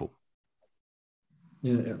beautiful.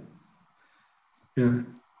 Yeah.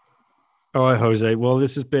 All right, Jose. Well,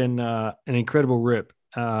 this has been an incredible rip.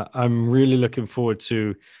 I'm really looking forward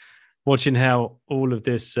to watching how all of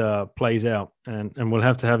this plays out. And we'll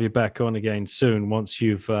have to have you back on again soon once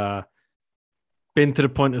you've been to the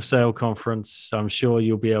point of sale conference. I'm sure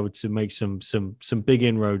you'll be able to make some big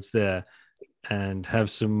inroads there and have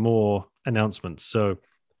some more announcements. So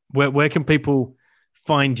where can people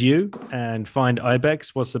find you and find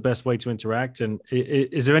Ibex? What's the best way to interact? And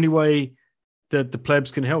is there any way that the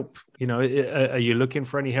plebs can help? Are you looking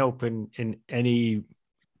for any help in any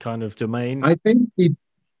kind of domain? I think the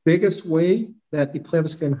biggest way that the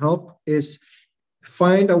plebs can help is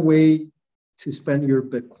find a way to spend your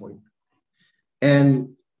Bitcoin.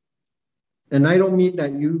 And I don't mean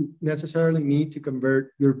that you necessarily need to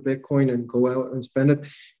convert your Bitcoin and go out and spend it,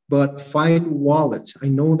 but find wallets. I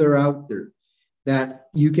know they're out there that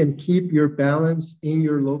you can keep your balance in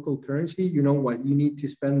your local currency. You know what you need to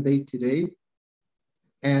spend day to day,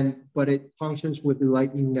 but it functions with the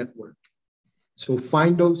Lightning Network. So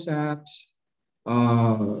find those apps,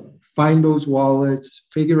 find those wallets,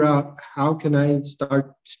 figure out how can I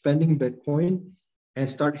start spending Bitcoin and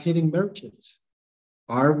start hitting merchants.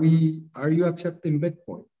 Are you accepting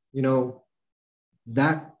Bitcoin?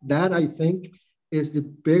 That I think is the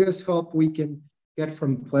biggest help we can get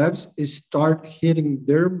from plebs is start hitting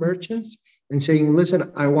their merchants and saying,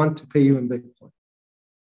 listen, I want to pay you in Bitcoin.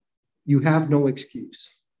 You have no excuse.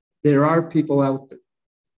 There are people out there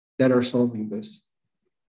that are solving this.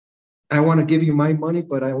 I want to give you my money,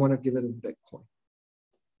 but I want to give it in Bitcoin.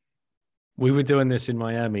 We were doing this in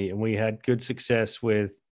Miami, and we had good success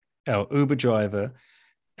with our Uber driver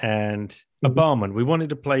and a barman. We wanted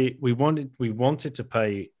to pay in Bitcoin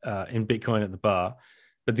at the bar,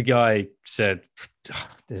 but the guy said,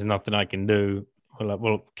 "There's nothing I can do." We're like,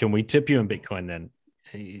 "Well, can we tip you in Bitcoin then?"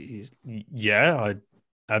 Yeah, I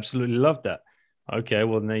absolutely love that. Okay,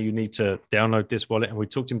 well, now you need to download this wallet, and we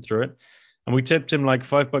talked him through it, and we tipped him like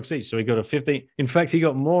 $5 each. So he got a 15. In fact, he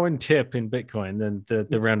got more in tip in Bitcoin than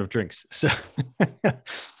the round of drinks. So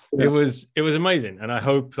it was amazing, and I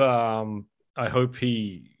hope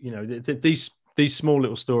he, these small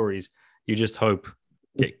little stories, you just hope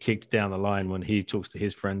get kicked down the line when he talks to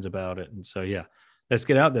his friends about it. And so, yeah, let's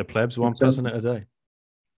get out there, plebs, one person at a day.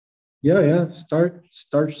 Yeah. Start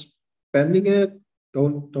spending it.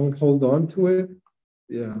 Don't hold on to it.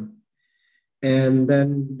 Yeah. And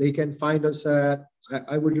then they can find us at,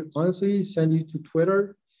 I would honestly send you to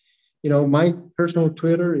Twitter. My personal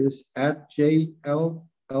Twitter is at JLLEMUS.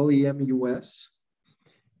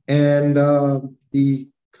 And the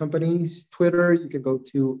company's Twitter, you can go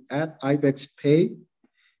to at IBEXPay.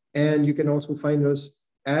 And you can also find us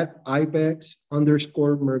at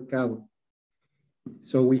IBEX_Mercado.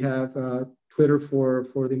 So we have Twitter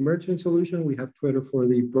for the merchant solution. We have Twitter for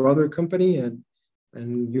the brother company, and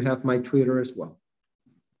you have my Twitter as well.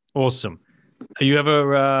 Awesome. Are you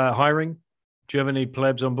ever hiring? Do you have any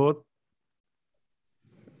plebs on board?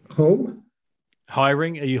 Home?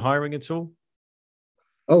 Hiring? Are you hiring at all?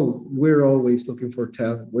 Oh, we're always looking for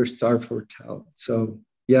talent. We're starved for talent. So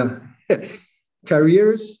yeah,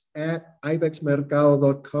 careers at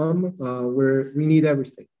ibexmercado.com, where we need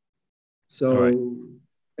everything. So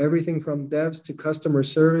everything from devs to customer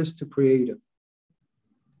service to creative.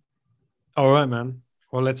 All right, man.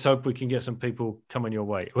 Well, let's hope we can get some people coming your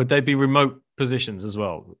way. Would they be remote positions as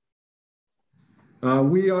well?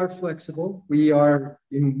 We are flexible. We are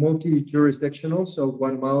in multi-jurisdictional. So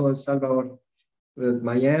Guatemala, El Salvador,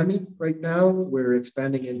 Miami right now. We're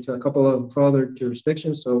expanding into a couple of other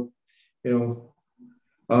jurisdictions. So,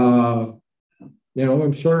 I'm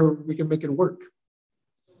sure we can make it work.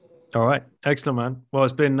 All right. Excellent, man. Well,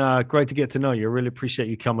 it's been great to get to know you. I really appreciate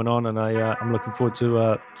you coming on, and I'm looking forward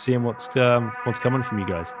to seeing what's coming from you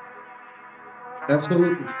guys.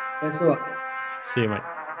 Absolutely. Thanks a lot. See you, mate.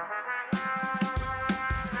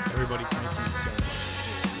 Everybody, thank you so much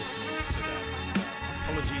for listening to that.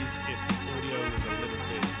 Apologies if the audio was a little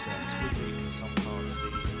bit squiggly in some parts.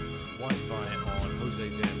 The Wi-Fi on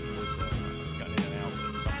Jose's end was cutting in and out at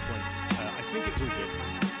some points. I think it's all good,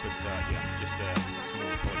 but just a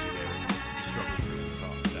small apology there if you struggled with the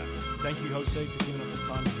part of that. Thank you, Jose, for giving up the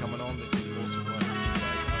time and coming on. This is awesome work you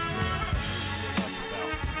guys are doing. I really love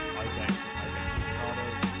about IBEX and IBEX Mercado.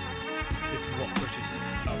 This is what pushes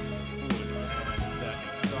us forward, and that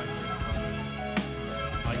exciting kind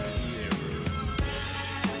of idea of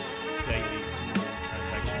daily small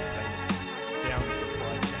transaction payments down the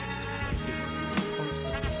supply chains where businesses are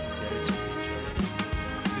constantly engaged with each other.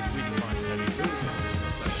 This redefines how you build business,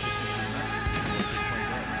 but shifting massively what Bitcoin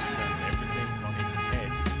does. It turns everything on its head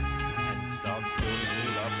and starts building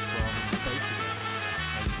it all up from the base of it.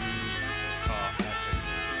 And we are at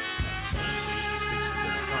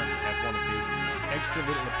every time we have one of these extra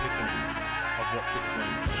little epiphanies of what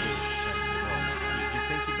Bitcoin can do to change the world. You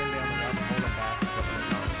think you've been down the rabbit hole and back a couple of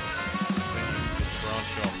times, then you just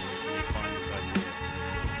branch off and you find this idea.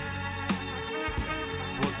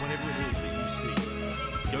 Whatever it is that you see,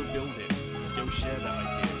 go build it, go share that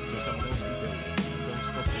idea so someone else can build it. Don't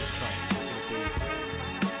stop this train.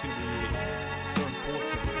 It's going to be so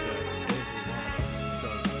important that every one of us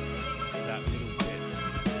does that little bit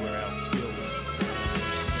where our skills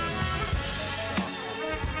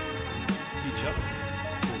each other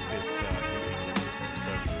with this new ecosystem.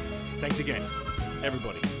 So thanks again,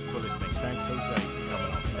 everybody, for listening. Thanks, Jose, for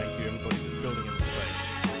coming on. Thank you, everybody that's building in the space.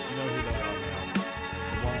 You know who they are now.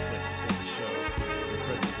 The ones that support the show,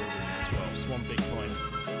 incredible builders as well. Swan Bitcoin,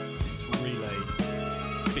 Relay,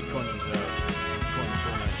 Bitcoin Reserve, Bitcoin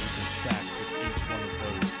Corner. You can stack with each one of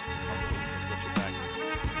those companies that got your backs.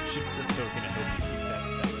 Shift Crypto going to help you keep that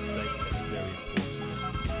stack safe. That's very important.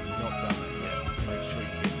 If you've not done that yet, make sure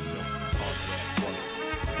you get yourself a hardware wallet.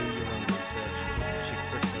 Do your own research. Shift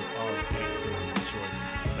Crypto are an excellent choice.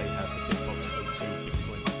 They have the Bitbox 02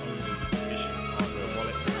 Bitcoin only edition hardware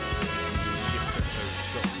wallet. You can use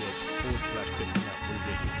shiftcrypto.ch/bitmap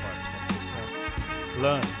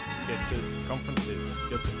learn, get to conferences,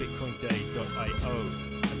 go to bitcoinday.io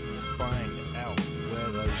and find out where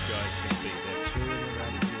those guys can be. They're touring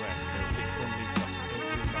around the US. There are Bitcoin meetups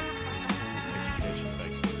every month. It's all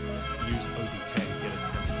education-based. Use OD10, get a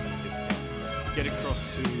 10% discount. Get across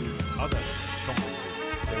to other conferences.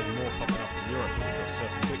 There's more popping up in Europe. We've got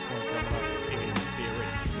Circle Bitcoin coming up in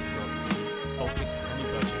Biarritz. We've got Baltic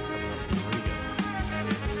Anniversary coming up in Riga. And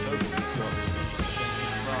in October, we've got Central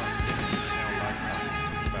France, Limited in Our Lifetime,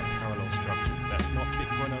 talking about parallel structures. That's not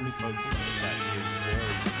Bitcoin-only focused, but that is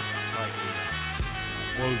very tightly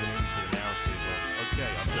woven into the narrative of,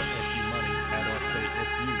 okay, I've got FU money, how do I say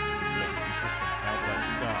FU to this legacy system? How do I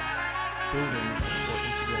start building or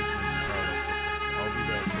integrating into parallel systems? I'll be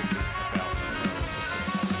there talking about parallel system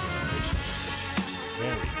optimization system.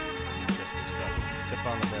 Very interesting stuff.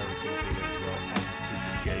 Stefan Rivera is going to be there as well, as is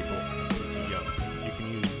Titus Gable and Peter Young. You can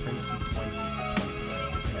use Princey20 for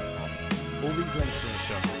 20% discount off. All these links are in the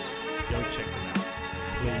show notes. Go check them out.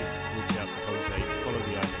 Please